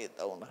ကားလုံးလေး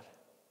သုံးလာ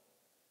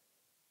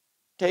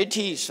ဒိဋ္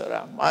ဌိဆို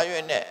တာမာရွ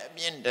င်တဲ့အ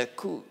မြင်တစ်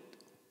ခု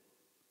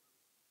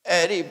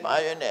အဲ့ဒီမာ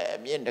ရွင်တဲ့အ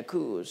မြင်တစ်ခု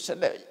ကိုဆက်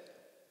လက်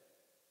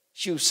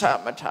ရှုဆ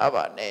မထား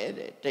ပါနဲ့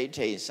တဲ့ဒိဋ္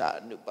ဌိသ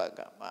အနုပက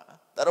မ္မ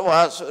တရဝါ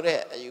ဆို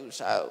တဲ့အယူ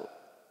ဆကို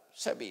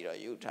ဆက်ပြီးတော့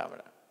ယူထားမ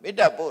လားမေတ္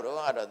တာပို့တော့က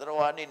တော့တရ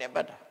ဝါအနေနဲ့ပ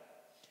တ်တာ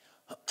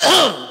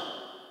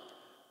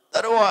တ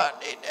ရဝါအ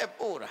နေနဲ့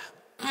ပို့တာ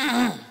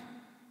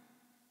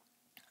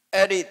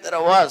အဲ့ဒီတရ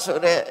ဝါဆို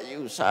တဲ့အယူ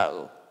ဆ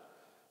ကို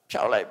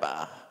ဖြောက်လိုက်ပါ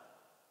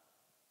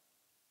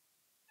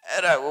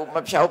အဲ့ဒါကိုမ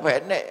ဖြောက်ဖဲ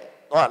နဲ့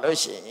သွားလို့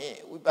ရှိရင်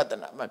ဝိပဿ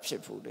နာမဖြ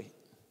စ်ဘူးလေ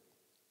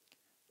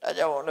ဒါ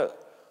ကြောင့်လို့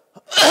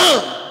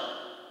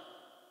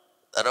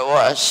တရ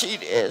ဝါရှိ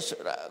တယ်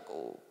ဆိုတာ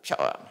ကိုဖြော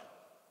က်ရမယ်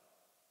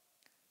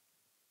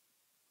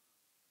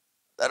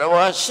တရ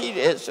ဝါရှိတ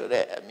ယ်ဆို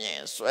တဲ့အမြင်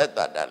ဆွဲတ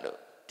တ်တယ်လို့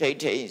ဒိဋ္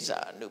ဌိသ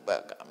အနုပ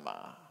ကမ္မ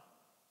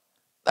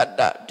တတ္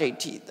တဒိဋ္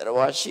ဌိတရ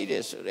ဝါရှိတ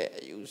ယ်ဆိုတဲ့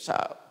အယူဆ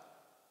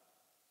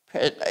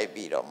ဖဲလိုက်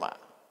ပြီးတော့မှ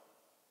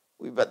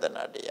ဝိပဿ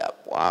နာတရား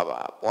ပွား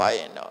ပါပွားရ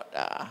င်တော့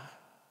ဒါ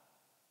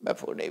မ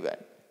ဖို့နိဗ္ဗာ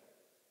န်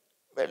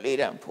ပဲလေး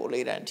တန်ဖို့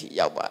လေးတန်ထိ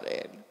ရောက်ပါတ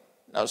ယ်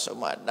နောက်ဆုံး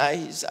မှနာ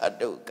ဟိဇာ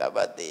တုကပ္ပ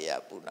တေယ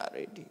ပုဏ္ဏ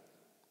ရေတိ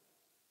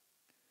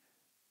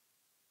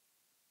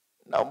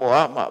နောက်ဘဝ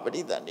မှာပ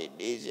ဋိသန္ဓေ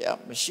နေစရာ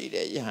မရှိ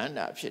တဲ့ယဟန္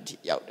တာဖြစ်ထိ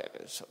ရောက်တယ်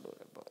လို့ဆိုလို့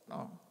ပေါ့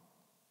နော်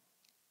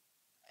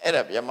အဲ့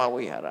ဒါဗြဟ္မ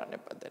ဝိဟာရ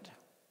နဲ့ပတ်သက်တာ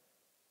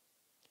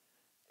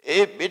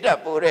ပိဋက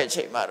ပို့တဲ့အ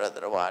ချိန်မှာတော့တ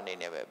ရဝါအနေ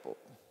နဲ့ပဲ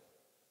ပို့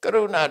က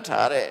ရုဏာ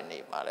ထားတဲ့အနေ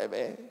မှာလည်း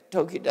ပဲ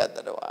ဒုက္ခိတတ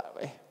တဝါ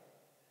ပဲ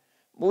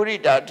မုဒိ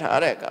တာထား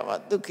တဲ့အခါမှာ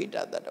ဒုက္ခိတ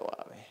တတဝါ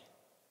ပဲ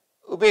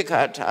ဥပိ္ပ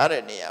ခာထား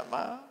တဲ့နေရာ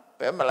မှာ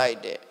ပဲမလိုက်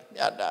တဲ့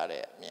မြတ်တာ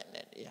တဲ့အမြင်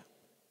နဲ့တရား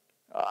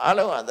အား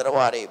လုံးကတရ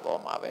ဝါတွေ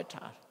ပေါ်မှာပဲ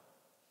ထား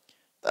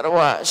တရ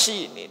ဝါအရှိ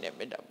အနေနဲ့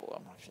မေတ္တာပို့ရ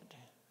မှာဖြစ်တ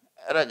ယ်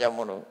အဲ့ဒါကြောင့်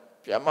မို့လို့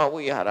ဗြဟ္မ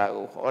ဝိဟာရ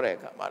ကိုဟောတဲ့အ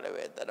ခါမှာလည်း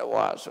ပဲတရ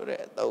ဝါဆိုတဲ့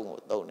အသုံးကို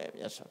သုံးတယ်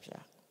မြတ်စွာဘု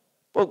ရား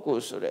ပုဂ္ဂို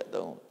လ်ဆိုတဲ့အ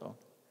သုံးကိုသုံး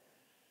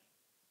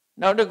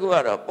နောက်တစ်ခုက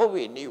တော့ပုဗ္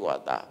ဗေနိဝါ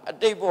ဒအ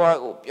တိတ်ဘဝ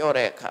ကိုပြော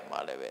တဲ့အခါမှာ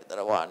လည်းပဲတ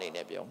ရဝအနေ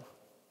နဲ့ပြောမှာ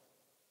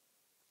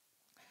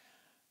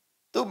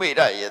သူမိ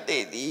ရယတိ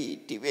သည်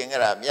ဒီပင်္ဂ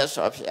ရမြတ်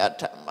စွာဘုရား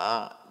ထံမှာ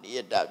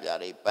Niyata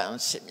Biari Pan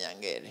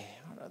Simyangere,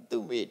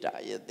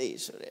 Tumita Yadi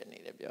Sure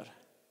Nida Biora.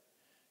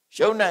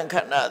 Shonan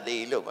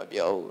Kanadi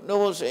Lumabio,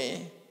 no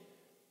say.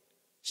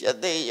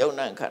 Shade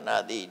Yonan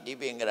Kanadi,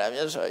 Dipping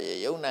Ramyaso,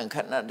 Yonan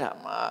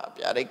Kanadama,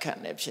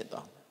 Biarikan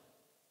Nepsito.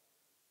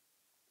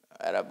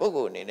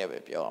 Arabugu never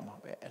pure.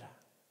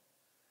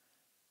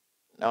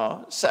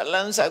 No,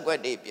 Salansa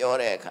Quadi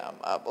Pure Cam,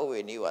 Abu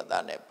we knew what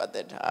done it, but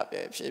the top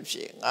of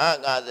Shipsy,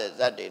 Naga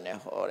Zadine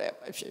Hore,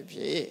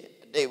 Shipsy,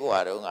 De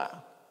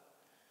Buarunga.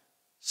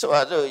 So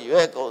I do you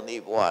echo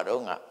the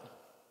Buarunga.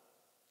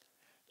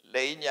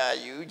 Lanya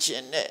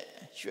Uchine,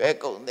 you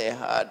echo the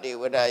hard day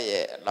with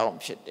I long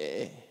shit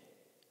day.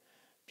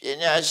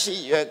 Pinya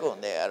see you echo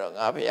there on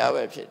Abia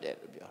website.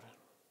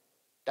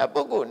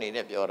 Tabugu need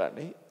a pure.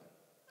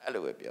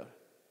 Alue pure.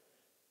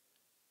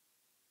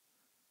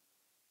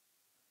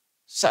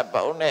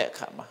 Sabone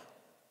kama.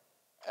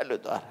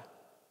 Aludara.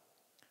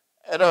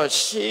 Ero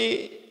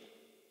she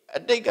a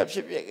take up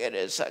ship get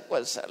a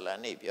sakwa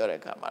salani pure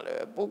kama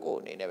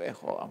buku ni never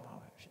home.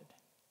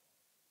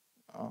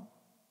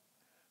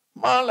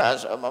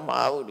 Malas of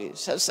Mamaudi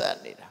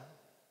Sasanida.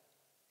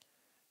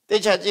 The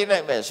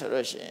Chachila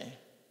Mesoroshi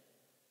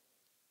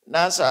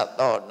Nasa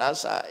thought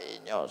Nasa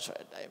in your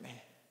sweat, I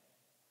may.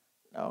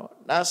 No,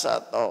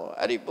 Nasa thought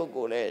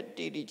Aripukule,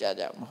 Didi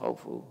Jajam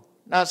hopeful.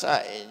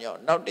 Nasa in your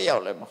no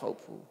dialem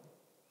hopeful.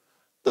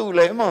 Tu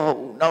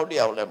lemo, no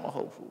dialem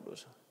hopeful.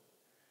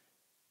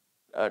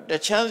 The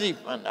chance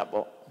if man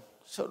about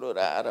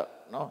Solura,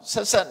 no,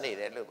 Sasani,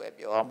 a little bit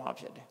your arm of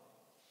your day.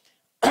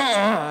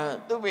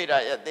 Tu be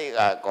that they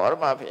got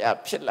Gorma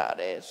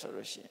Pilare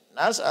solution.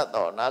 Nasa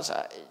thought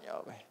Nasa in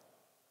your way.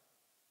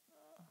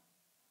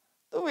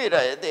 Tu be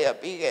that they are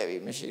big heavy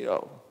machine.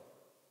 Gorma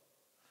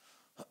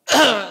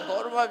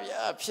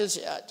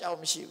Pisia,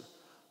 Jamshu.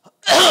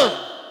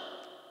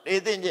 They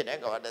think you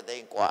never got the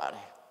thing quite.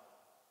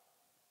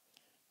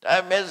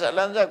 Time is a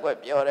lanza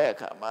quip your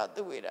ekama,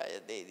 tu be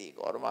that they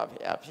Gorma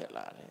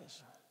Pilare.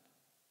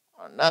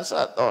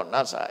 Nasa thought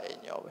Nasa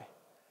in your way.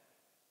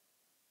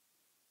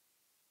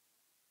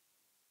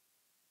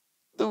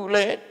 Tu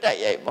let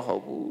Day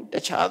Mahobu, the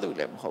child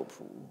lem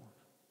hopeful.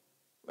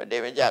 But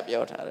they went up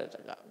your turret.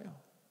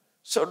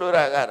 So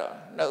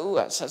Luragaro, no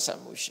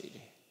Sasamushi.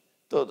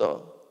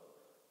 Todo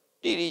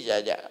Didi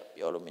Jaja,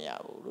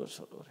 Yolomia,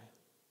 Solore.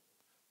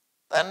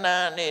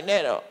 Tana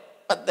Nero,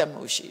 but the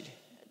Mushi.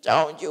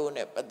 John June,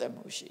 but the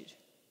Mushi.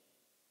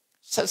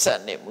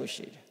 Sasane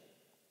Mushi.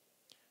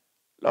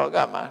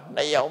 Logama,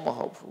 Nayama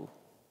hopeful.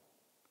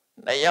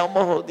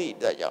 Nayama Hodi,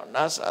 the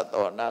Nasa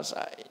or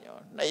Nasa in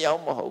your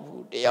Nayama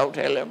hopeful, the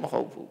outelem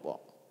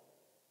hopeful.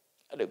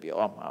 I'll be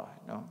on my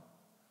no.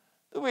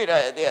 The way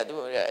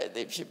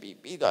they should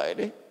be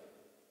died.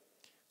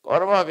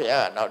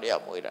 Gormavia, now they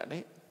are more than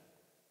it.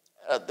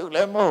 Do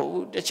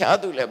lemo, the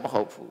child do lemo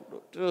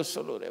hopeful, to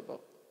Solorebo.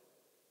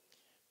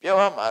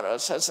 Piamara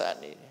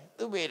Sasani,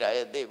 the way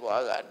they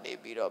were and they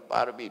beat up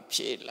Barbie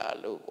Pila,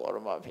 look,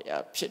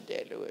 Gormavia,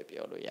 Pidelu,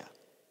 Pioloya.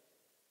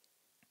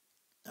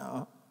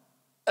 No.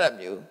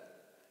 You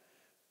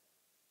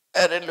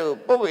a little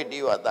boy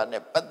knew what done a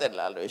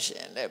patella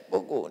lucian, a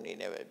bogoni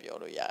never be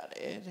all yard.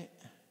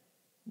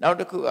 Now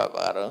the Kuga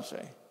Baron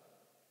say,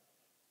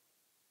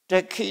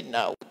 take it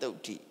now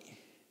without tea.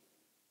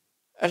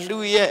 A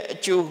Louis, a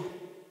Jew,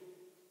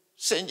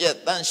 send your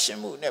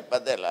danshamu ne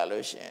patella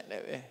lucian,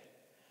 never.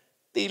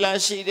 Tila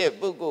see the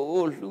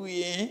bogo,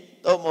 Louis,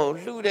 Tomo,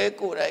 Lude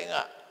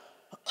Kuranga.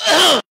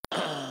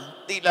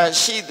 Tila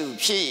see do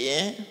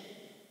she,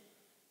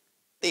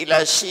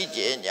 Tila si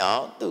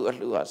Jenya, do a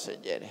Lua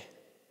Sajere.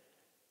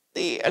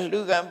 The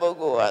Alugan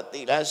Bogoa,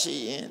 Tila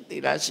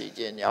si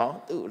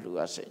Jenya, do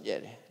Lua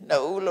Sajere.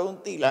 No long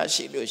Tila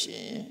si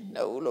Lucy,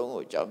 no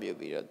long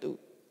Jabby do.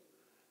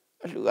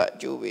 A Lua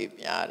Jubi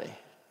Piare,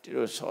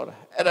 Tirosora.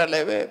 At a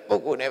level,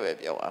 Bogo never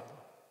be up.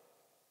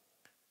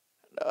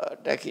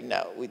 Taking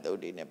now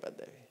without dinner, but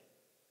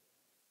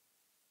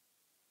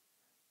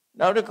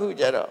now the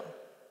Kujaro.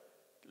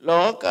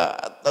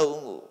 Loka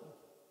Tongu,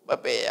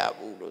 Babea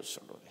Bulu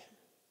Solo.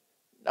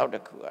 Now the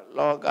Kua,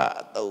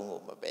 Loga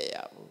Tongu,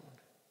 Babea Bulu.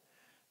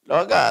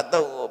 Loga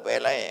Tongu,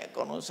 Bela,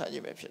 Conosa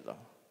Jimepito.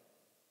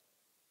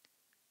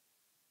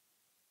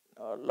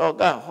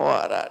 Loga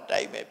Hoara,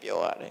 Daime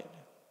Pioare.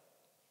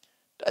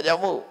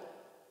 Tajamu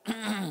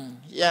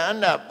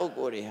Yana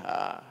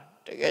Buguriha,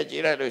 the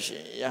Gajira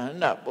Lushi,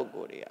 Yana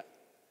Buguria.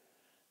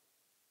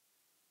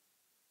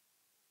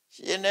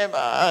 She never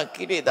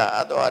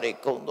Kirida Adori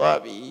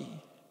Kondavi,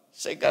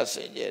 Sega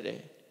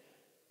Sengere.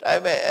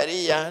 Time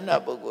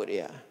Ariana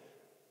Buguria.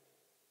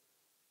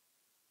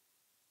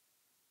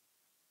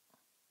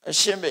 A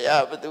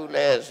Shimbia Badu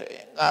Les,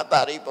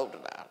 Natari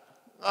Bogda.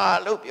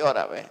 Ah, look your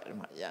way,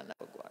 Mayana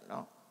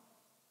Buguano.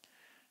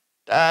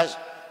 Das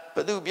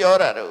Badu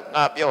Biora,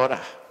 Nabiora.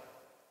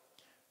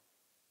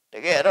 The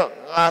Gero,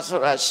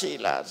 Nasura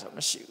Shila, some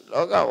shoe,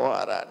 Loga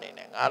Wara, and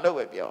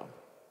Alubio.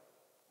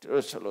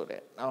 True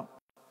salute, no?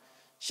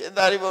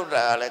 Shindari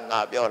Buddha and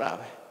Nabiora.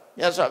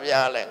 Yes, of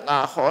Yale,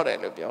 Nahore,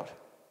 Lubior.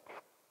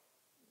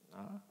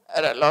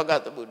 At a log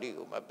at the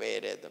Buddhigum, a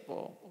bed at the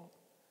ball.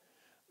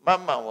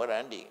 Mama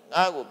warandi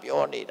ngaku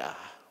pioni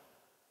dah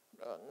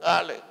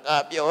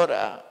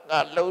ngapiora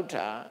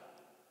ngalauta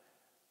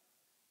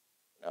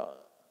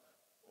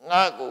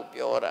ngaku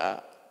piora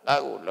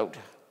ngaku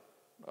lauta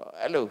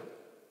elu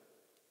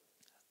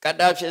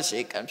kada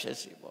phesi kan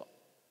phesi bo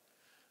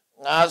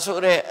nga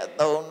so de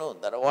athong nu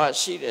tarawa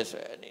shi de so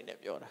ani ne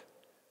piora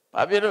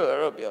ba phit lo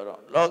ro pior do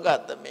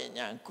loka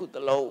tamenyan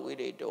kutalo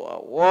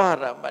wiritowa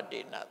wahara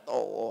matina to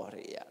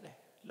wahriya de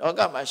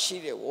loka ma shi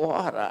de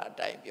wahara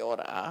atain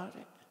piora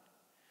de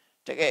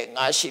teke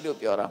nga shi lo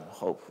piora ma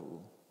hout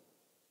pu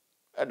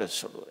အဲ့လို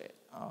ဆိုလို့ရတယ်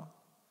နော်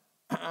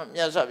မြ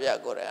တ်စွာဘုရား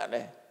ကိုယ်တိုင်ကလ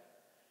ည်း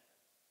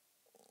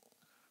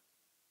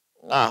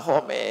ငါ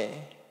ဟောမယ်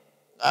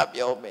ငါ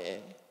ပြောမယ်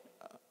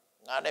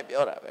ငါနဲ့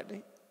ပြောတာပဲလေ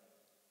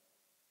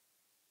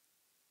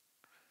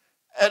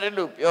အဲ့ဒီ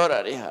လိုပြောတာ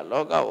တွေဟာ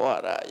လောကဝါ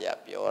ဒအရာ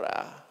ပြောတာ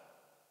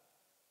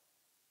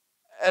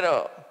အဲ့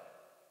တော့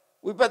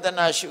ဝိပဿ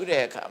နာရှု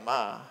တဲ့အခါမှာ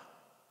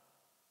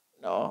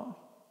နော်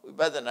ဝိ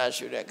ပဿနာ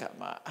ရှုတဲ့အခါ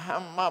မှာအဟံ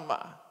မမ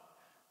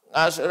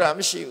ငါဆိုတာမ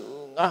ရှိ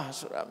ဘူးငါ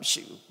ဆိုတာမ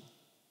ရှိဘူး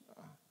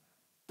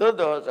သို့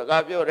တော်စ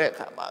ကားပြောတဲ့အ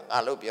ခါမှာငါ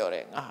လို့ပြောတ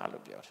ယ်ငါဟာ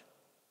လို့ပြောတယ်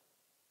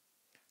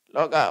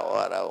လောက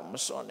ဝါဒကိုမ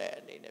စွန့်တဲ့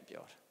အနေနဲ့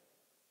ပြောတယ်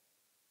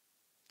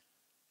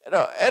အဲ့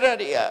တော့အဲ့ဒါ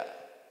တွေက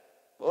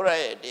ဘုရား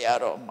ရဲ့တရား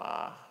တော်မှာ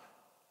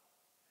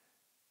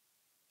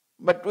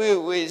မတွေး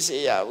ဝေးစေ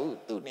ရဘူး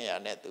သူ့နေရာ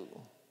နဲ့သူ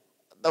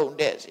အသုံး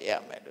တဲ့စေရ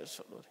မယ်လို့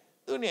ဆိုလို့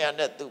သူ့နေရာ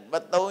နဲ့သူမ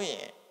သုံးရ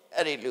င်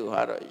အဲ့ဒီလူ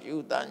ဟာတော့ယူ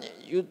သားည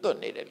ယူသွတ်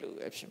နေတဲ့လူ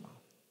ပဲဖြစ်မှာ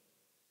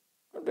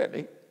ဟုတ်တယ်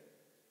လေ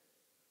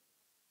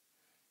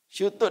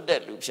ရှုသွတ်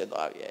တဲ့လူဖြစ်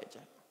သွားပြီအကျ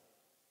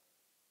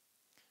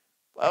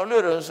ဘာ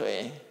လို့လဲဆိုရ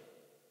င်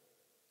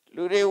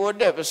လူတွေဝတ်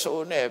တဲ့ပ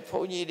စိုးနဲ့ဘု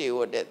န်းကြီးတွေဝ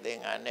တ်တဲ့သ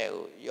င်္ကန်းနဲ့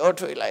ကိုရော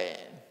ထွေလိုက်ရ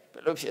င်ဘ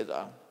ယ်လိုဖြစ်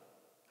သွား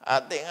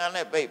သင်္ကန်း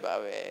နဲ့ပိတ်ပါ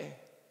ပဲ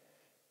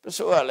ပ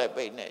စိုးကလည်း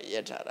ပိတ်နဲ့ရ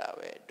က်ထားတာ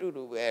ပဲတူ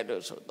တူပဲ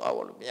လို့ဆိုသွား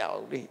လို့မရ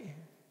ဘူးလေ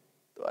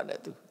သူကလ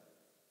ည်းသူ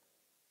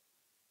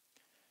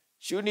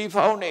ယူနီ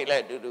ဖောင်းနေလို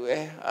က်တူတူပဲ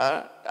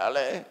ဒါလ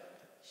ည်း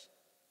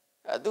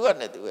သူက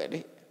လည်းသူပဲလေ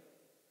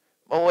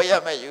မဝရ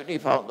မဲ့ယူနီ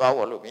ဖောင်းသွား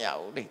လို့မရ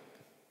ဘူးလေ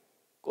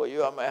ကို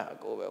ရွရမဲ့ဟာ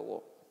ကိုပဲဝ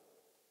တ်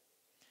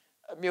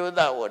အမျိုး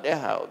သားဝတ်တဲ့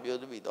ဟာကိုမျိုး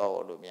သမီးသွား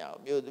လို့မရ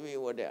ဘူးမျိုးသမီး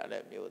ဝတ်တဲ့ဟာလ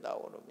ည်းမျိုးသား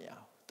ဝတ်လို့မရ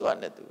ဘူးသူက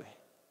လည်းသူပဲ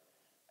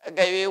အက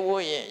ယ်၍ဝ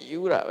တ်ရင်ယူ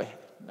တာပဲ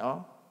နော်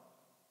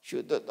ရှု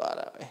သွတ်သွား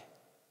တာပဲ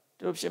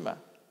တို့ဖြစ်မှာ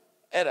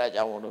အဲ့ဒါ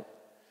ကြောင့်မို့လို့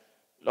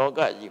လောက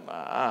ကြီးမှာ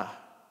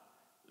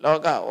လော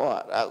ကဝါ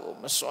ဒကို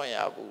မစွန့်ရ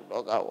ဘူး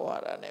လောကဝါ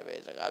ဒနဲ့ပဲ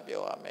စကား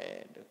ပြောရမယ်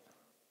တို့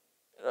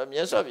အဲ့တော့မြ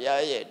တ်စွာဘု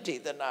ရားရဲ့ဒေ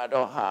သနာ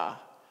တော်ဟာ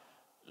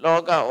လော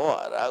ကဝါ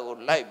ဒကို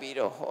လိုက်ပြီး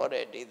တော့ဟော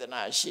တဲ့ဒေသ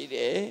နာရှိတ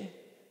ယ်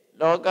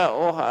လောက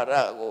ဝါဒ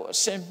ကိုအ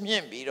စင်မြ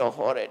င့်ပြီးတော့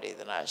ဟောတဲ့ဒေ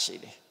သနာရှိ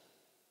တယ်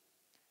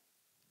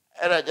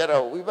အဲ့ဒါကြ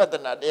တော့ဝိပဿ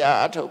နာတရား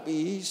အထုတ်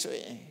ပြီးဆို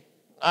ရင်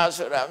ငါ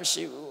ဆိုတာမ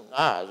ရှိဘူး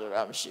ငါဆို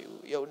တာမရှိ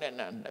ဘူးယုံနဲ့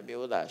နာနှ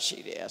မျိုးသားရှိ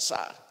တယ်အစ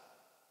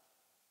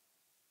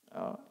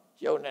နော်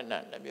ယုံနဲ့နာ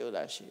နှမျိုး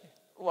သားရှိတယ်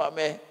ဥပ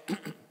မာ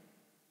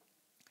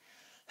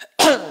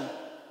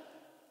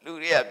လူ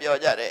တွေကပြော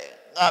ကြတယ်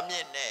ငါမြ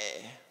င့်နေ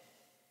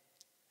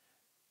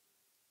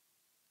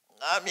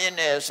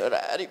ဆိုတာ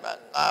အဲ့ဒီမှာ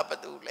ငါဘာ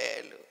တူလဲ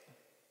လို့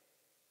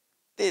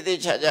တိတိ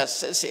ကျကျစ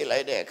စ်ဆေးလို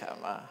က်တဲ့အခါ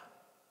မှာ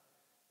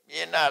မြ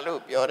င်တာ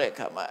လို့ပြောတဲ့အ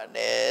ခါမှာအန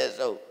ည်း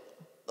ဆုံး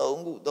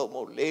3ခုသို့မ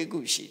ဟုတ်4ခု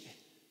ရှိတယ်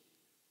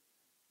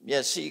မျ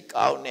က်စိ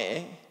ကောင်းတယ်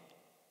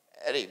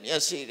အဲ့ဒီမျ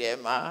က်စိထဲ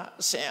မှာ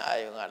အစင်အာ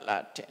ယုံကလာ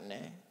ထင်တ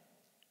ယ်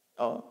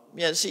နော်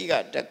မျက်စိက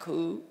တစ်ခု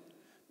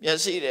မျက်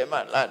စိထဲမှာ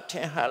လာထ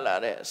င်ဟလာ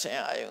တဲ့အစင်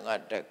အာယုံက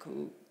တစ်ခု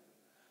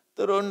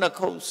သူတို့နှစ်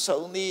ခုစုံ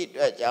သည့်အ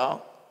တွက်ကြောင့်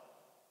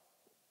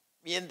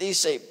မြင်သိ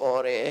စိတ်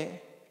ပေါ်တယ်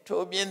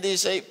ထိုမြင်သိ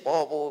စိတ်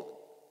ပေါ်ဖို့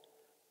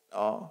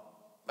နော်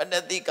မန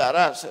တိကာရ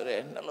ဆို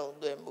တဲ့နှလုံး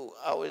သွင်းမှု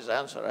အဝိဇ္ဇံ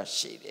ဆိုတာ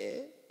ရှိတယ်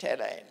ထဲ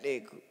လိုက်ရင်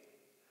4ခု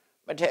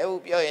မထဲ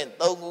ဘူးပြောရင်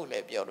3ခုလ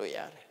ည်းပြောလို့ရ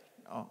တယ်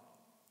နော်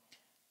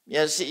မျ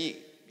က်စိ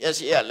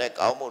ကလည်း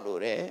ကောင်းမှု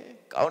လို့တယ်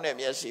ကောင်းတဲ့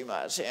မျက်စိမှာ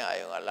အစင်အာ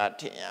ယုံကလာ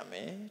ထင်ရမ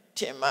ယ်ထ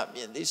င်မှမြ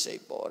င်သိစိ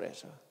တ်ပေါ်တယ်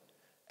ဆို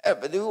အဲ့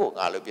ဘယ်သူကို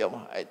ငါလို့ပြော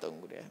မှာအဲ့3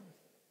ခုတည်း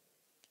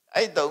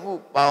အဲ့3ခု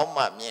ပေါင်း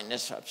မှမြင်နေ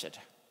ဆိုတာဖြစ်တ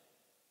ယ်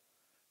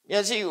မျ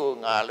က်စိကို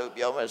ငါလို့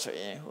ပြောမယ်ဆို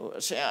ရင်ဟို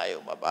အစင်အာယုံ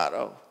မပါ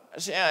တော့အ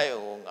စင်အာယုံ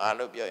ကိုငါ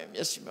လို့ပြောရင်မျ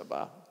က်စိမ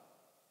ပါ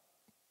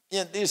မြ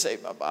င်သိစိ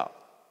တ်မပါ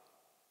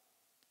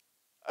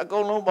အကု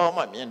န်လုံးပေါင်း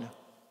မှမြင်တယ်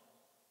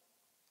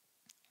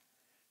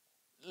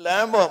လ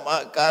မ်းပေါ်မှာ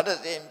ကားတစ်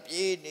စင်း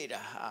ပြေးနေ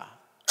တာဟာ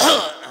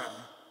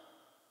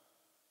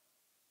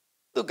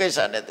သူကိစ္စ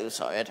နဲ့သူ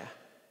ဆောင်ရတာ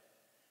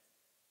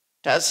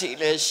ဓာတ်ဆီ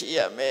လည်းရှိရ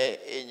မယ်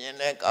အင်ဂျင်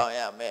လည်းကောင်း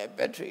ရမယ်ဘ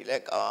က်ထရီလ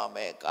ည်းကောင်းရမ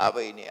ယ်ကား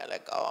ဘိန်းတွေကလ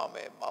ည်းကောင်းရမ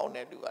ယ်မောင်း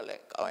တဲ့လူကလ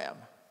ည်းကောင်းရ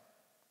မယ်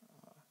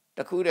တ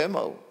ခုတည်းမ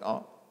ဟုတ်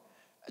နော်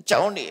အ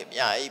ကြောင်းတွေအ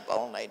များကြီးပေါ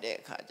င်းလိုက်တဲ့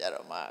အခါကျ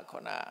တော့မှခု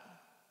န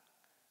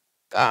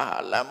ကားဟာ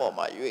လမ်းပေါ်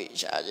မှာရွေ့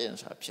ရှာခြင်း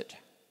ဆိုတာဖြစ်တ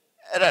ယ်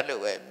အဲ့ဒါလို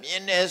ပဲမြ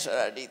င်နေဆို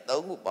တာဒီ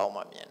3ခုပေါင်း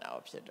မှမြင်တာ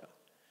ဖြစ်တော့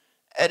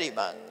အဲ့ဒီ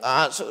မှာငါ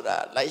ဆိုတာ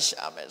လိုက်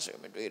ရှာမယ်ဆိုရ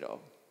င်မတွေ့တော့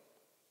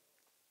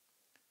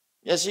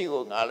မျက်စိ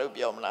ကိုငါလို့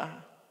ပြောမလား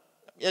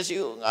မျက်စိ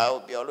ကိုငါ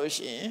ကိုပြောလို့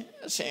ရှိရင်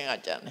အစင်းက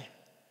ကြံတယ်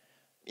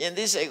မြင်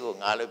သိစိတ်ကို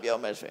ငါလို့ပြော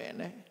မယ်ဆိုရင်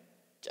လည်း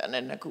ကျန်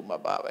တဲ့နှစ်ခုမ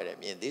ပါပဲ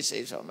မြင်သိစိ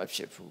တ်ဆိုမဖြ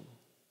စ်ဘူး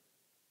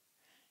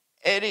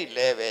အဲ့ဒီ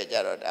level ကြ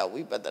တော့ဒါ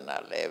ဝိပဿနာ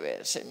level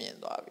ဆင့်မြင်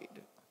သွားပြီ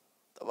လို့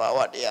သဘာဝ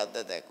တရားတ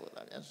က်ကို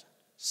သာမြတ်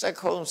စက္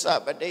ခုံစ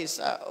ပဋိစ္စ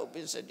ဥပ္ပ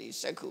စ္စတိ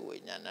စက္ခုဝိ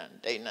ညာဏ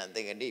ဒိဋ္ဌံသ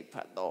င်္ကတိဖ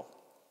တ်သော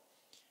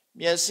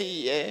မျက်စိ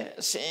ရဲ့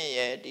အစင်း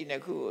ရဲ့ဒီနှ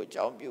စ်ခုကိုအ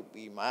ကြောင်းပြု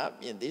ပြီးမှ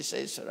မြင်သိစိ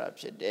တ်ဆိုတာ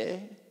ဖြစ်တယ်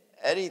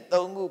အဲ့ဒီ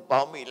သုံးခုပေါ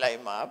င်းမိလို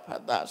က်မှဖ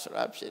တ်တာဆို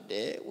တာဖြစ်တ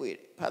ယ်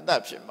ဖတ်တာ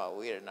ဖြစ်မှ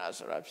ဝေဒနာ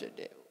ဆိုတာဖြစ်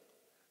တယ်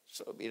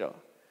ဆိုပြီးတော့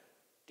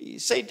ဒီ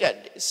စိတ်တွေ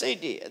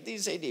အသိ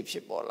စိတ်တွေဖြ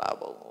စ်ပေါ်လာ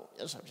ပုံကိုမြ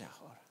တ်စွာဘုရား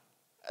ဟောတာ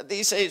အသိ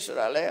စိတ်ဆို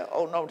တာလဲ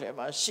အုံနောက်ထဲ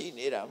မှာရှိ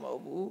နေတာမဟု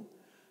တ်ဘူး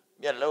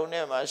မျက်လုံး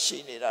ထဲမှာရှိ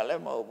နေတာလ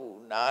ည်းမဟုတ်ဘူး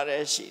နားထဲ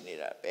ရှိနေ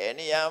တာဘယ်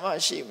နေရာမှ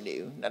ရှိမနေ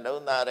ဘူးနှ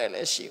လုံးသားထဲလ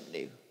ည်းရှိမ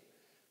နေဘူး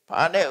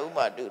ဘာနဲ့ဥ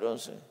မာတူတော့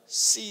ဆို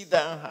စီတ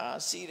န်ဟာ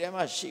စီထဲ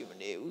မှာရှိမ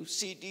နေဘူး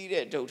စီတီး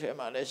တဲ့ဒုတ်ထဲ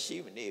မှာလည်းရှိ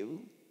မနေ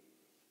ဘူး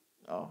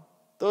နော်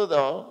သို့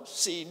တော့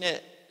စီနဲ့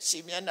စီ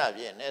မျက်နှာ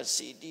ပြင်နဲ့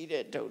စီတီး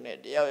တဲ့ဒုတ်နဲ့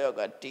တယောက်ယောက်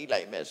ကတီး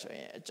လိုက်မဲ့ဆိုရ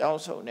င်အကြော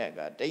င်းဆုံးတဲ့က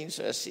တိမ့်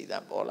ဆွဲစီတ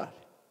န်ပေါ်လာ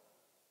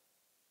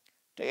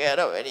တယ်တကယ်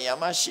တော့ဘယ်နေရာ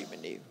မှရှိမ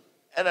နေဘူး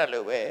အဲ့ဒါ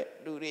လိုပဲ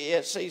လူတွေ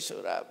ရဲ့စိတ်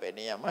ဆိုတာဘယ်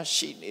နေရာမှ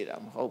ရှိနေတာ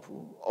မဟုတ်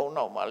ဘူးအုံ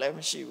နောက်မှာလည်းမ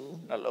ရှိဘူး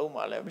နှလုံး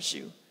မှာလည်းမရှိ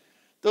ဘူး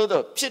သို့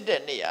တော့ဖြစ်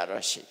တဲ့နေရာ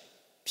တော့ရှိ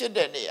ဖြစ်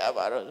တဲ့နေရာ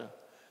ပါတော့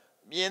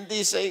မြင်သိ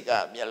စိတ်က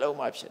မျက်လုံး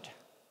မှာဖြစ်တယ်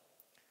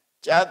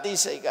ကြားသိ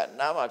စိတ်က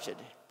နားမှာဖြစ်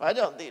တယ်ဘာ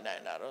ကြောင့်သိနို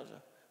င်တာတော့ဆို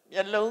မျ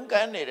က်လုံးက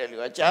န်းနေတဲ့လူ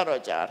ကကြား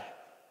တော့ကြားတယ်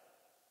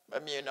မ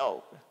မြင်တော့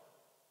ဘူး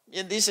မြ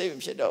င်သိစိတ်မ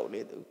ဖြစ်တော့ဘူး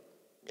လေသူ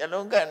မျက်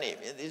လုံးကန်းနေ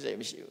မြင်သိစိတ်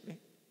မရှိဘူးလေ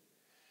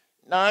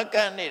နားက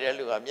န်းနေတဲ့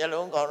လူကမျက်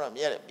လုံးကောင်းတော့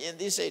မြင်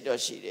သိစိတ်တော့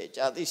ရှိတယ်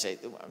ကြားသိစိတ်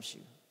သူမှမရှိ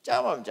ဘူး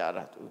ကြားမှမကြား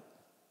တာသူ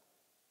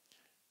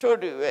ထို့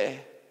တူပဲ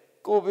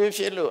ကိုယ်ပဲ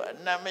ဖြစ်လို့အ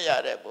နတ်မရ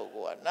တဲ့ပုဂ္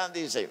ဂိုလ်ကနတ်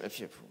သိစိတ်မ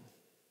ဖြစ်ဘူး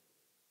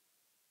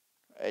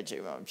အဲ့ချိ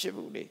န်မှာမဖြစ်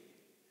ဘူးလေ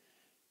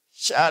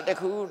ရှားတစ်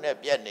ခုနဲ့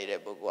ပြတ်နေ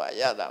တဲ့ပုဂ္ဂိုလ်က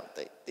ရတာ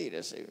သိ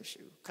တဲ့စိတ်မရှိ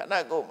ဘူးခန္ဓာ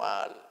ကိုယ်မှာ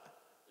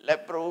လ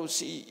က်ပရို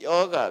စီ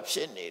ယောဂဖြ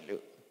စ်နေ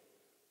လို့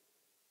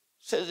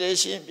ဆက်စ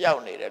ရှင်းပြော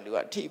င်းနေတဲ့လူက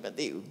ထိမ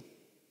သိဘူး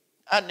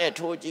အဲ့နဲ့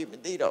ထိုးကြည့်မ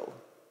သိတော့ဘူး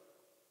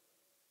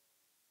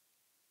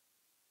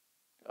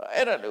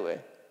အဲ့ဒါလိုပဲ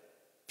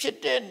ဖြစ်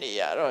တဲ့နေ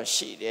ရာတော့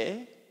ရှိတယ်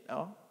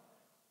နော်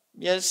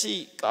မျက်စိ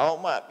ကောင်း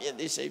မှမြင်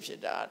သိစိတ်ဖြ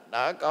စ်တာ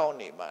နားကောင်း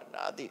နေမှ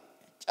နားသိ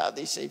ကြား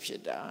သိစိတ်ဖြ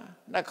စ်တာ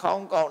နှာခေါ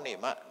င်းကောင်းနေ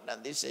မှနား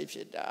သိစိတ်ဖြ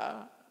စ်တာ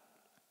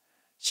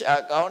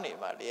ရှားကောင်းနေ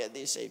မှလျှက်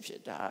သိစိတ်ဖြ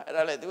စ်တာအဲ့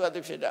ဒါလည်းသူကသူ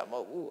ဖြစ်တာမဟု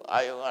တ်ဘူးအာ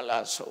ယုံကလာ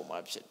ဆုံးမှ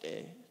ဖြစ်တ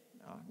ယ်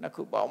နော်နှစ်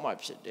ခုပေါင်းမှ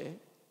ဖြစ်တယ်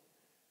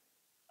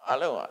အ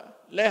လုံးက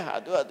လက်ဟာ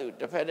သူကသူ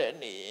တစ်ဖက်တည်း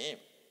နေရင်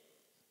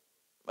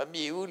မမြ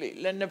ည်ဘူးလေ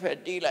လက်နှစ်ဖက်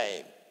တီးလိုက်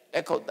လ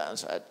က်ခုပ်တန်း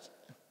ဆို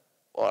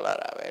ပေါ်လာ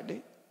တာပဲလေ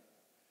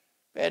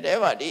ဘယ်တဲ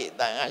မှာဒီအ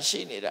တန်ကရှိ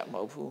နေတာမ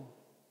ဟုတ်ဘူး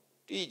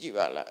တီးကြည့်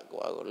ပါလားကို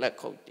ကလက်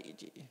ခုပ်တီး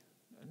ကြည့်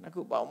နှစ်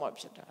ခုပေါင်းမှ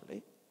ဖြစ်တာလေ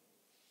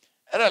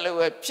အဲ့ဒါလည်း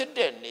ပဲဖြစ်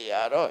တဲ့နေ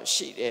ရာတော့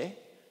ရှိတယ်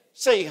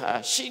စိတ်ဟာ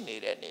ရှိနေ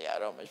တဲ့နေရာ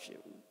တော့မရှိ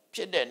ဘူးဖြ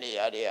စ်တဲ့နေ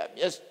ရာတွေ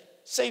က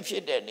စိတ်ဖြ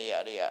စ်တဲ့နေရာ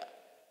တွေက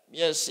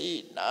မျက်စိ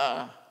နာ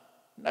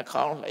နှာ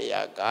ခေါင်း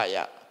လျှာကာယ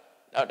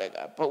နောက်တက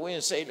ဘဝ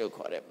င်းစိတ်လို့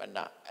ခေါ်တဲ့မန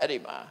အဲ့ဒီ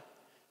မှာ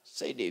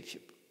စိတ်တွေ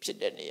ဖြစ်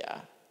တဲ့နေရာ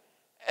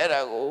အဲ့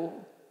ဒါကို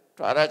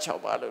ဓာရ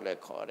6ပါးလို့လ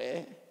ည်းခေါ်တယ်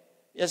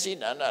မျက်စိ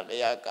နာနာ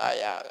လျှာကာ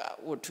ယက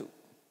ဝတ္ထု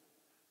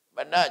မ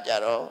နကြ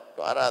တော့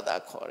ဓာရသာ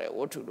ခေါ်တယ်ဝ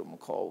တ္ထုလို့မ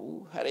ခေါ်ဘူး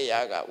ဟရိယ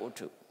ကဝတ္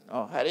ထု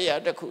နော်ဟရိယ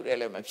တစ်ခုတည်း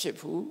လည်းမဖြစ်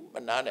ဘူးမ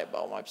နနဲ့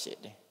ပေါင်းမှဖြစ်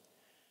တယ်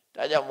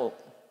ဒါကြောင့်မို့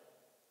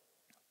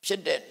ဖြ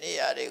စ်တဲ့နေ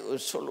ရာတွေကို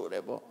ဆွလို့တ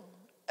ယ်ပေါ့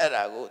အဲ့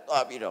ဒါကို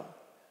သွားပြီးတော့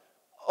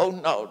အုံ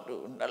နောက်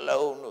တို့နှ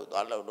လုံးတို့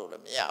သွားလို့လ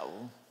ည်းမရ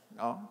ဘူး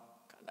နော်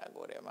ခန္ဓာ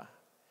ကိုယ်ထဲမှာ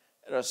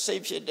အဲ့တော့စိ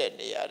တ်ဖြစ်တဲ့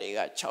နေရာတွေက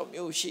6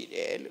မျိုးရှိတ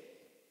ယ်လို့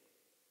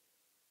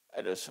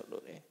အဲ့လိုဆို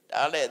လို့တယ်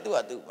ဒါလည်းသူ့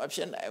ဟာသူမဖြ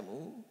စ်နိုင်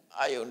ဘူး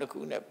အာယုန်တစ်ခု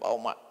နဲ့ပေါ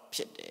င်းမှဖြ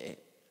စ်တယ်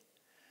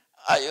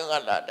အာယုန်က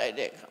လာတိုက်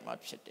တဲ့အခါမှ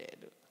ဖြစ်တယ်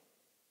လို့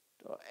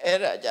တော့အဲ့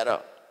ဒါကြ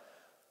တော့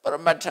ပရ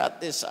မတ္ထ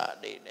သစ္စာအ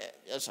နေနဲ့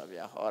မြတ်စွာဘု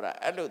ရားဟောတာ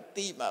အဲ့လို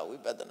သိမှဝိ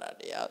ပဿနာ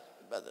တရား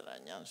ဝိပဿနာ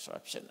ဉာဏ်ဆိုတာ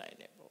ဖြစ်နိုင်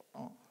တယ်ပေါ့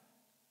နော်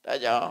ဒါ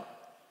ကြောင့်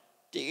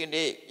ဒီက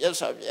နေ့မြတ်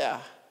စွာဘုရား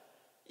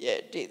ရဲ့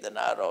ဒေသ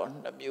နာတော်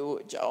နှမျိုး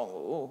အကြောင်း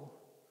ကို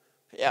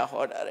ဘုရား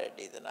ဟောတာတဲ့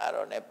ဒေသနာ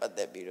တော်နဲ့ပတ်သ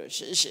က်ပြီးတော့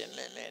ရှင်းရှင်းလ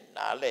င်းလင်း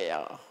နားလည်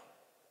အောင်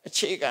အ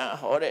ခြေခံ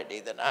ဟောတဲ့ဒေ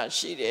သနာ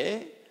ရှိတယ်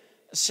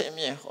အစင်း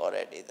မြင့်ဟော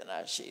တဲ့ဒေသနာ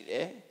ရှိတ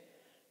ယ်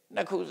နှ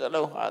စ်ခုစ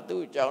လုံးဟာ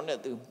သူ့အကြောင်းနဲ့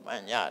သူမှ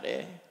န်ကြတ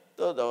ယ်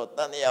သို့တော့တ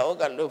န်တရားဝ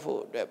ကလွတ်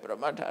ဖို့အတွက်ပရ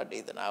မတ္ထဒေ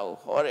သနာကို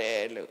ဟောတ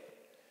ယ်လို့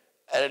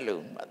အဲ့လို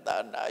မှတ်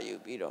သားနာယူ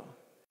ပြီးတော့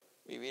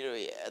မိမိတို့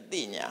ရဲ့အ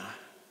သိဉာဏ်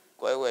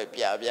ကွဲဝဲ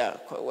ပြပြ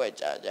ခွဲဝဲ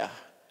ကြကြ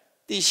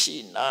သိရှိ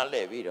နားလ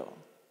ည်ပြီးတော့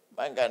မ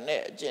င်္ဂ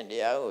နဲ့အကျင့်တ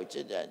ရားကို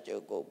จิตကြံ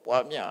ကြိုးကို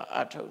ပွားများ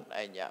အားထုတ်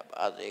နိုင်ကြ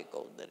ပါစေ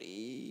ကုန်သတ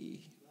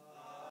ည်း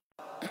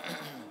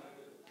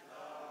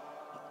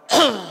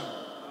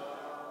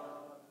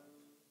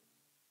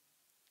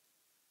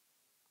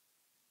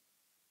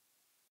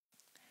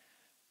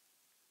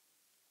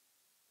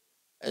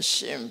အ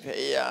ရှင်ဖေ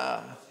ယ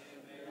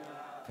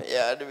ဖ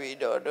ရာတပည့်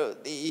တော်တို့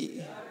သည်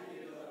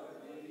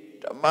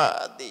ဓမ္မ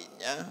အတိ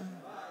ညာ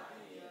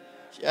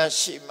ရ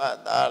ရှိမှ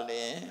သာလျှ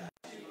င်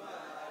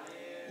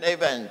နိဗ္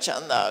ဗာန်ချ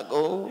မ်းသာ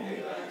ကို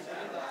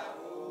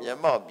မျက်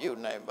မှောက်ပြု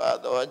နိုင်ပါ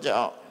သော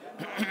ကြောင့်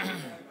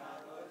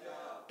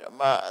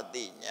အ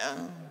တိညာ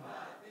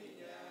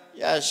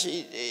ရရှိ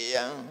စေရ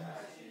န်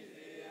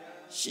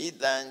ရှိ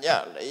တန်ကြ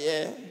လျ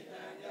က်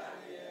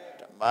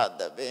ဓမ္မ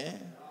သဘင်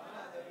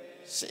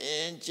စ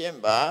င်ကျင့်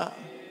ပါ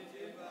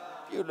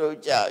ပြုလုပ်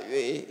ကြ၍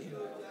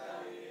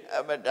အ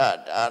မတ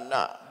ဒါန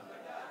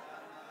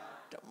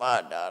ဓမ္မ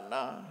ဒါန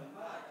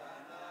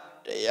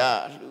တ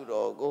ရားလှူ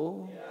တော်ကို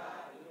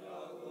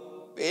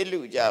ပေးလူ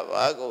ကြ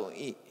ပါကုန်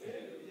၏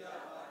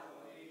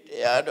တ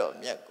ရားတော်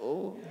မြတ်ကို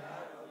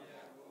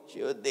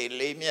ရွတ်သိ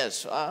လေးမြတ်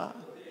စွာ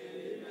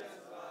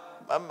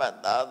မမတ်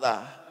သားသာ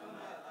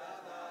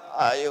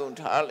အာယုံ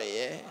ထားလျ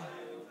က်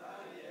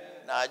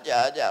နာ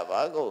ကြားကြ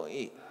ပါကုန်၏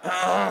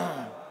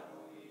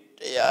တ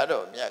ရား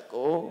တော်မြတ်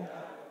ကို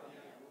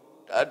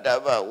တတ္တ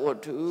ဗဝ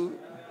တ္ထု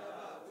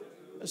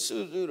အစု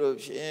စုတို့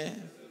ဖြင့်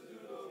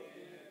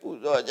ပူ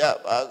ဇော်ကြ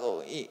ပါကု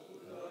န်၏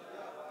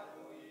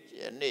ယ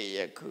နေ့ယ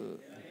ခု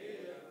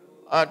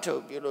အထု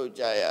ပ်ပြုလုပ်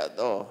ကြရ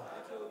သော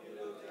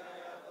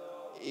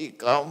ဤ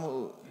ကောင်းမှု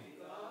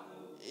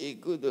ဤ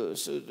ကုသိုလ်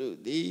စုစု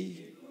သည်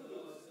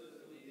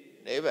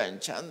နိဗ္ဗာန်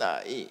ချမ်းသာ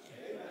၏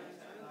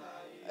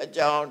အ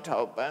ကြောင်း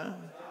ထောက်ပံ့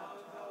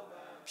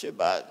ဖြစ်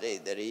ပါစေ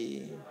တ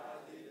ည်း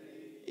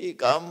ဤ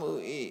ကောင်းမှု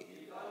ဤ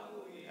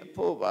အ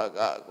ဖို့ဘာက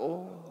ကို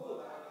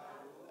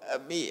အ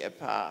မိအ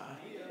ဖ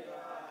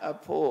အ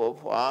ဖို့အ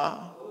ဖွာ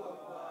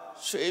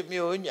ဆွေ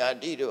မျိုးညာ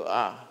တိတို့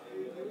အား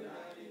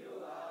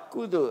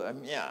ကုသိုလ်အ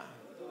မြတ်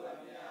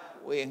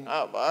ဝေငှ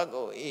ပါ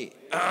ကုန်၏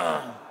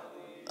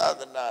သာ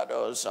သနာ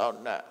တော်ဆောင်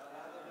နှင့်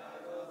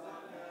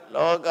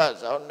လောက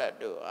ဆောင်နှင့်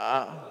တို့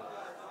အား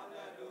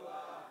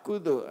ကု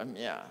သိုလ်အ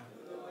မြတ်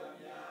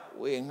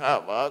ဝေငှ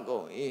ပါကု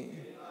န်၏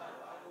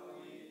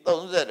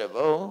30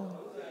ဘုံ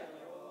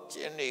ကျ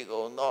င့်နေ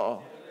ကုန်သော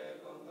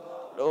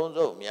လုံး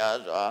စုံများ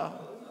စွာ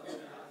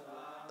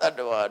တတ္တ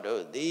ဝါ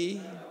တို့သည်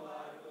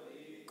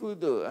ကု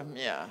သိုလ်အ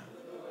မြတ်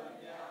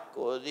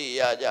ကိုယ်စီ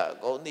ရကြ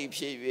ကုန်သည်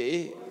ဖြစ်၍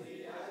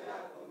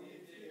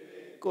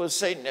ကိုယ်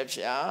စိတ်နှ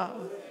ဖျား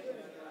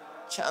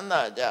ချမ်း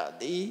သာကြ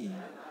သည်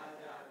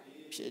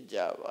ဖြစ်ကြ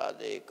ပါ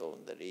စေကုန်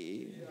သတ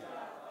ည်း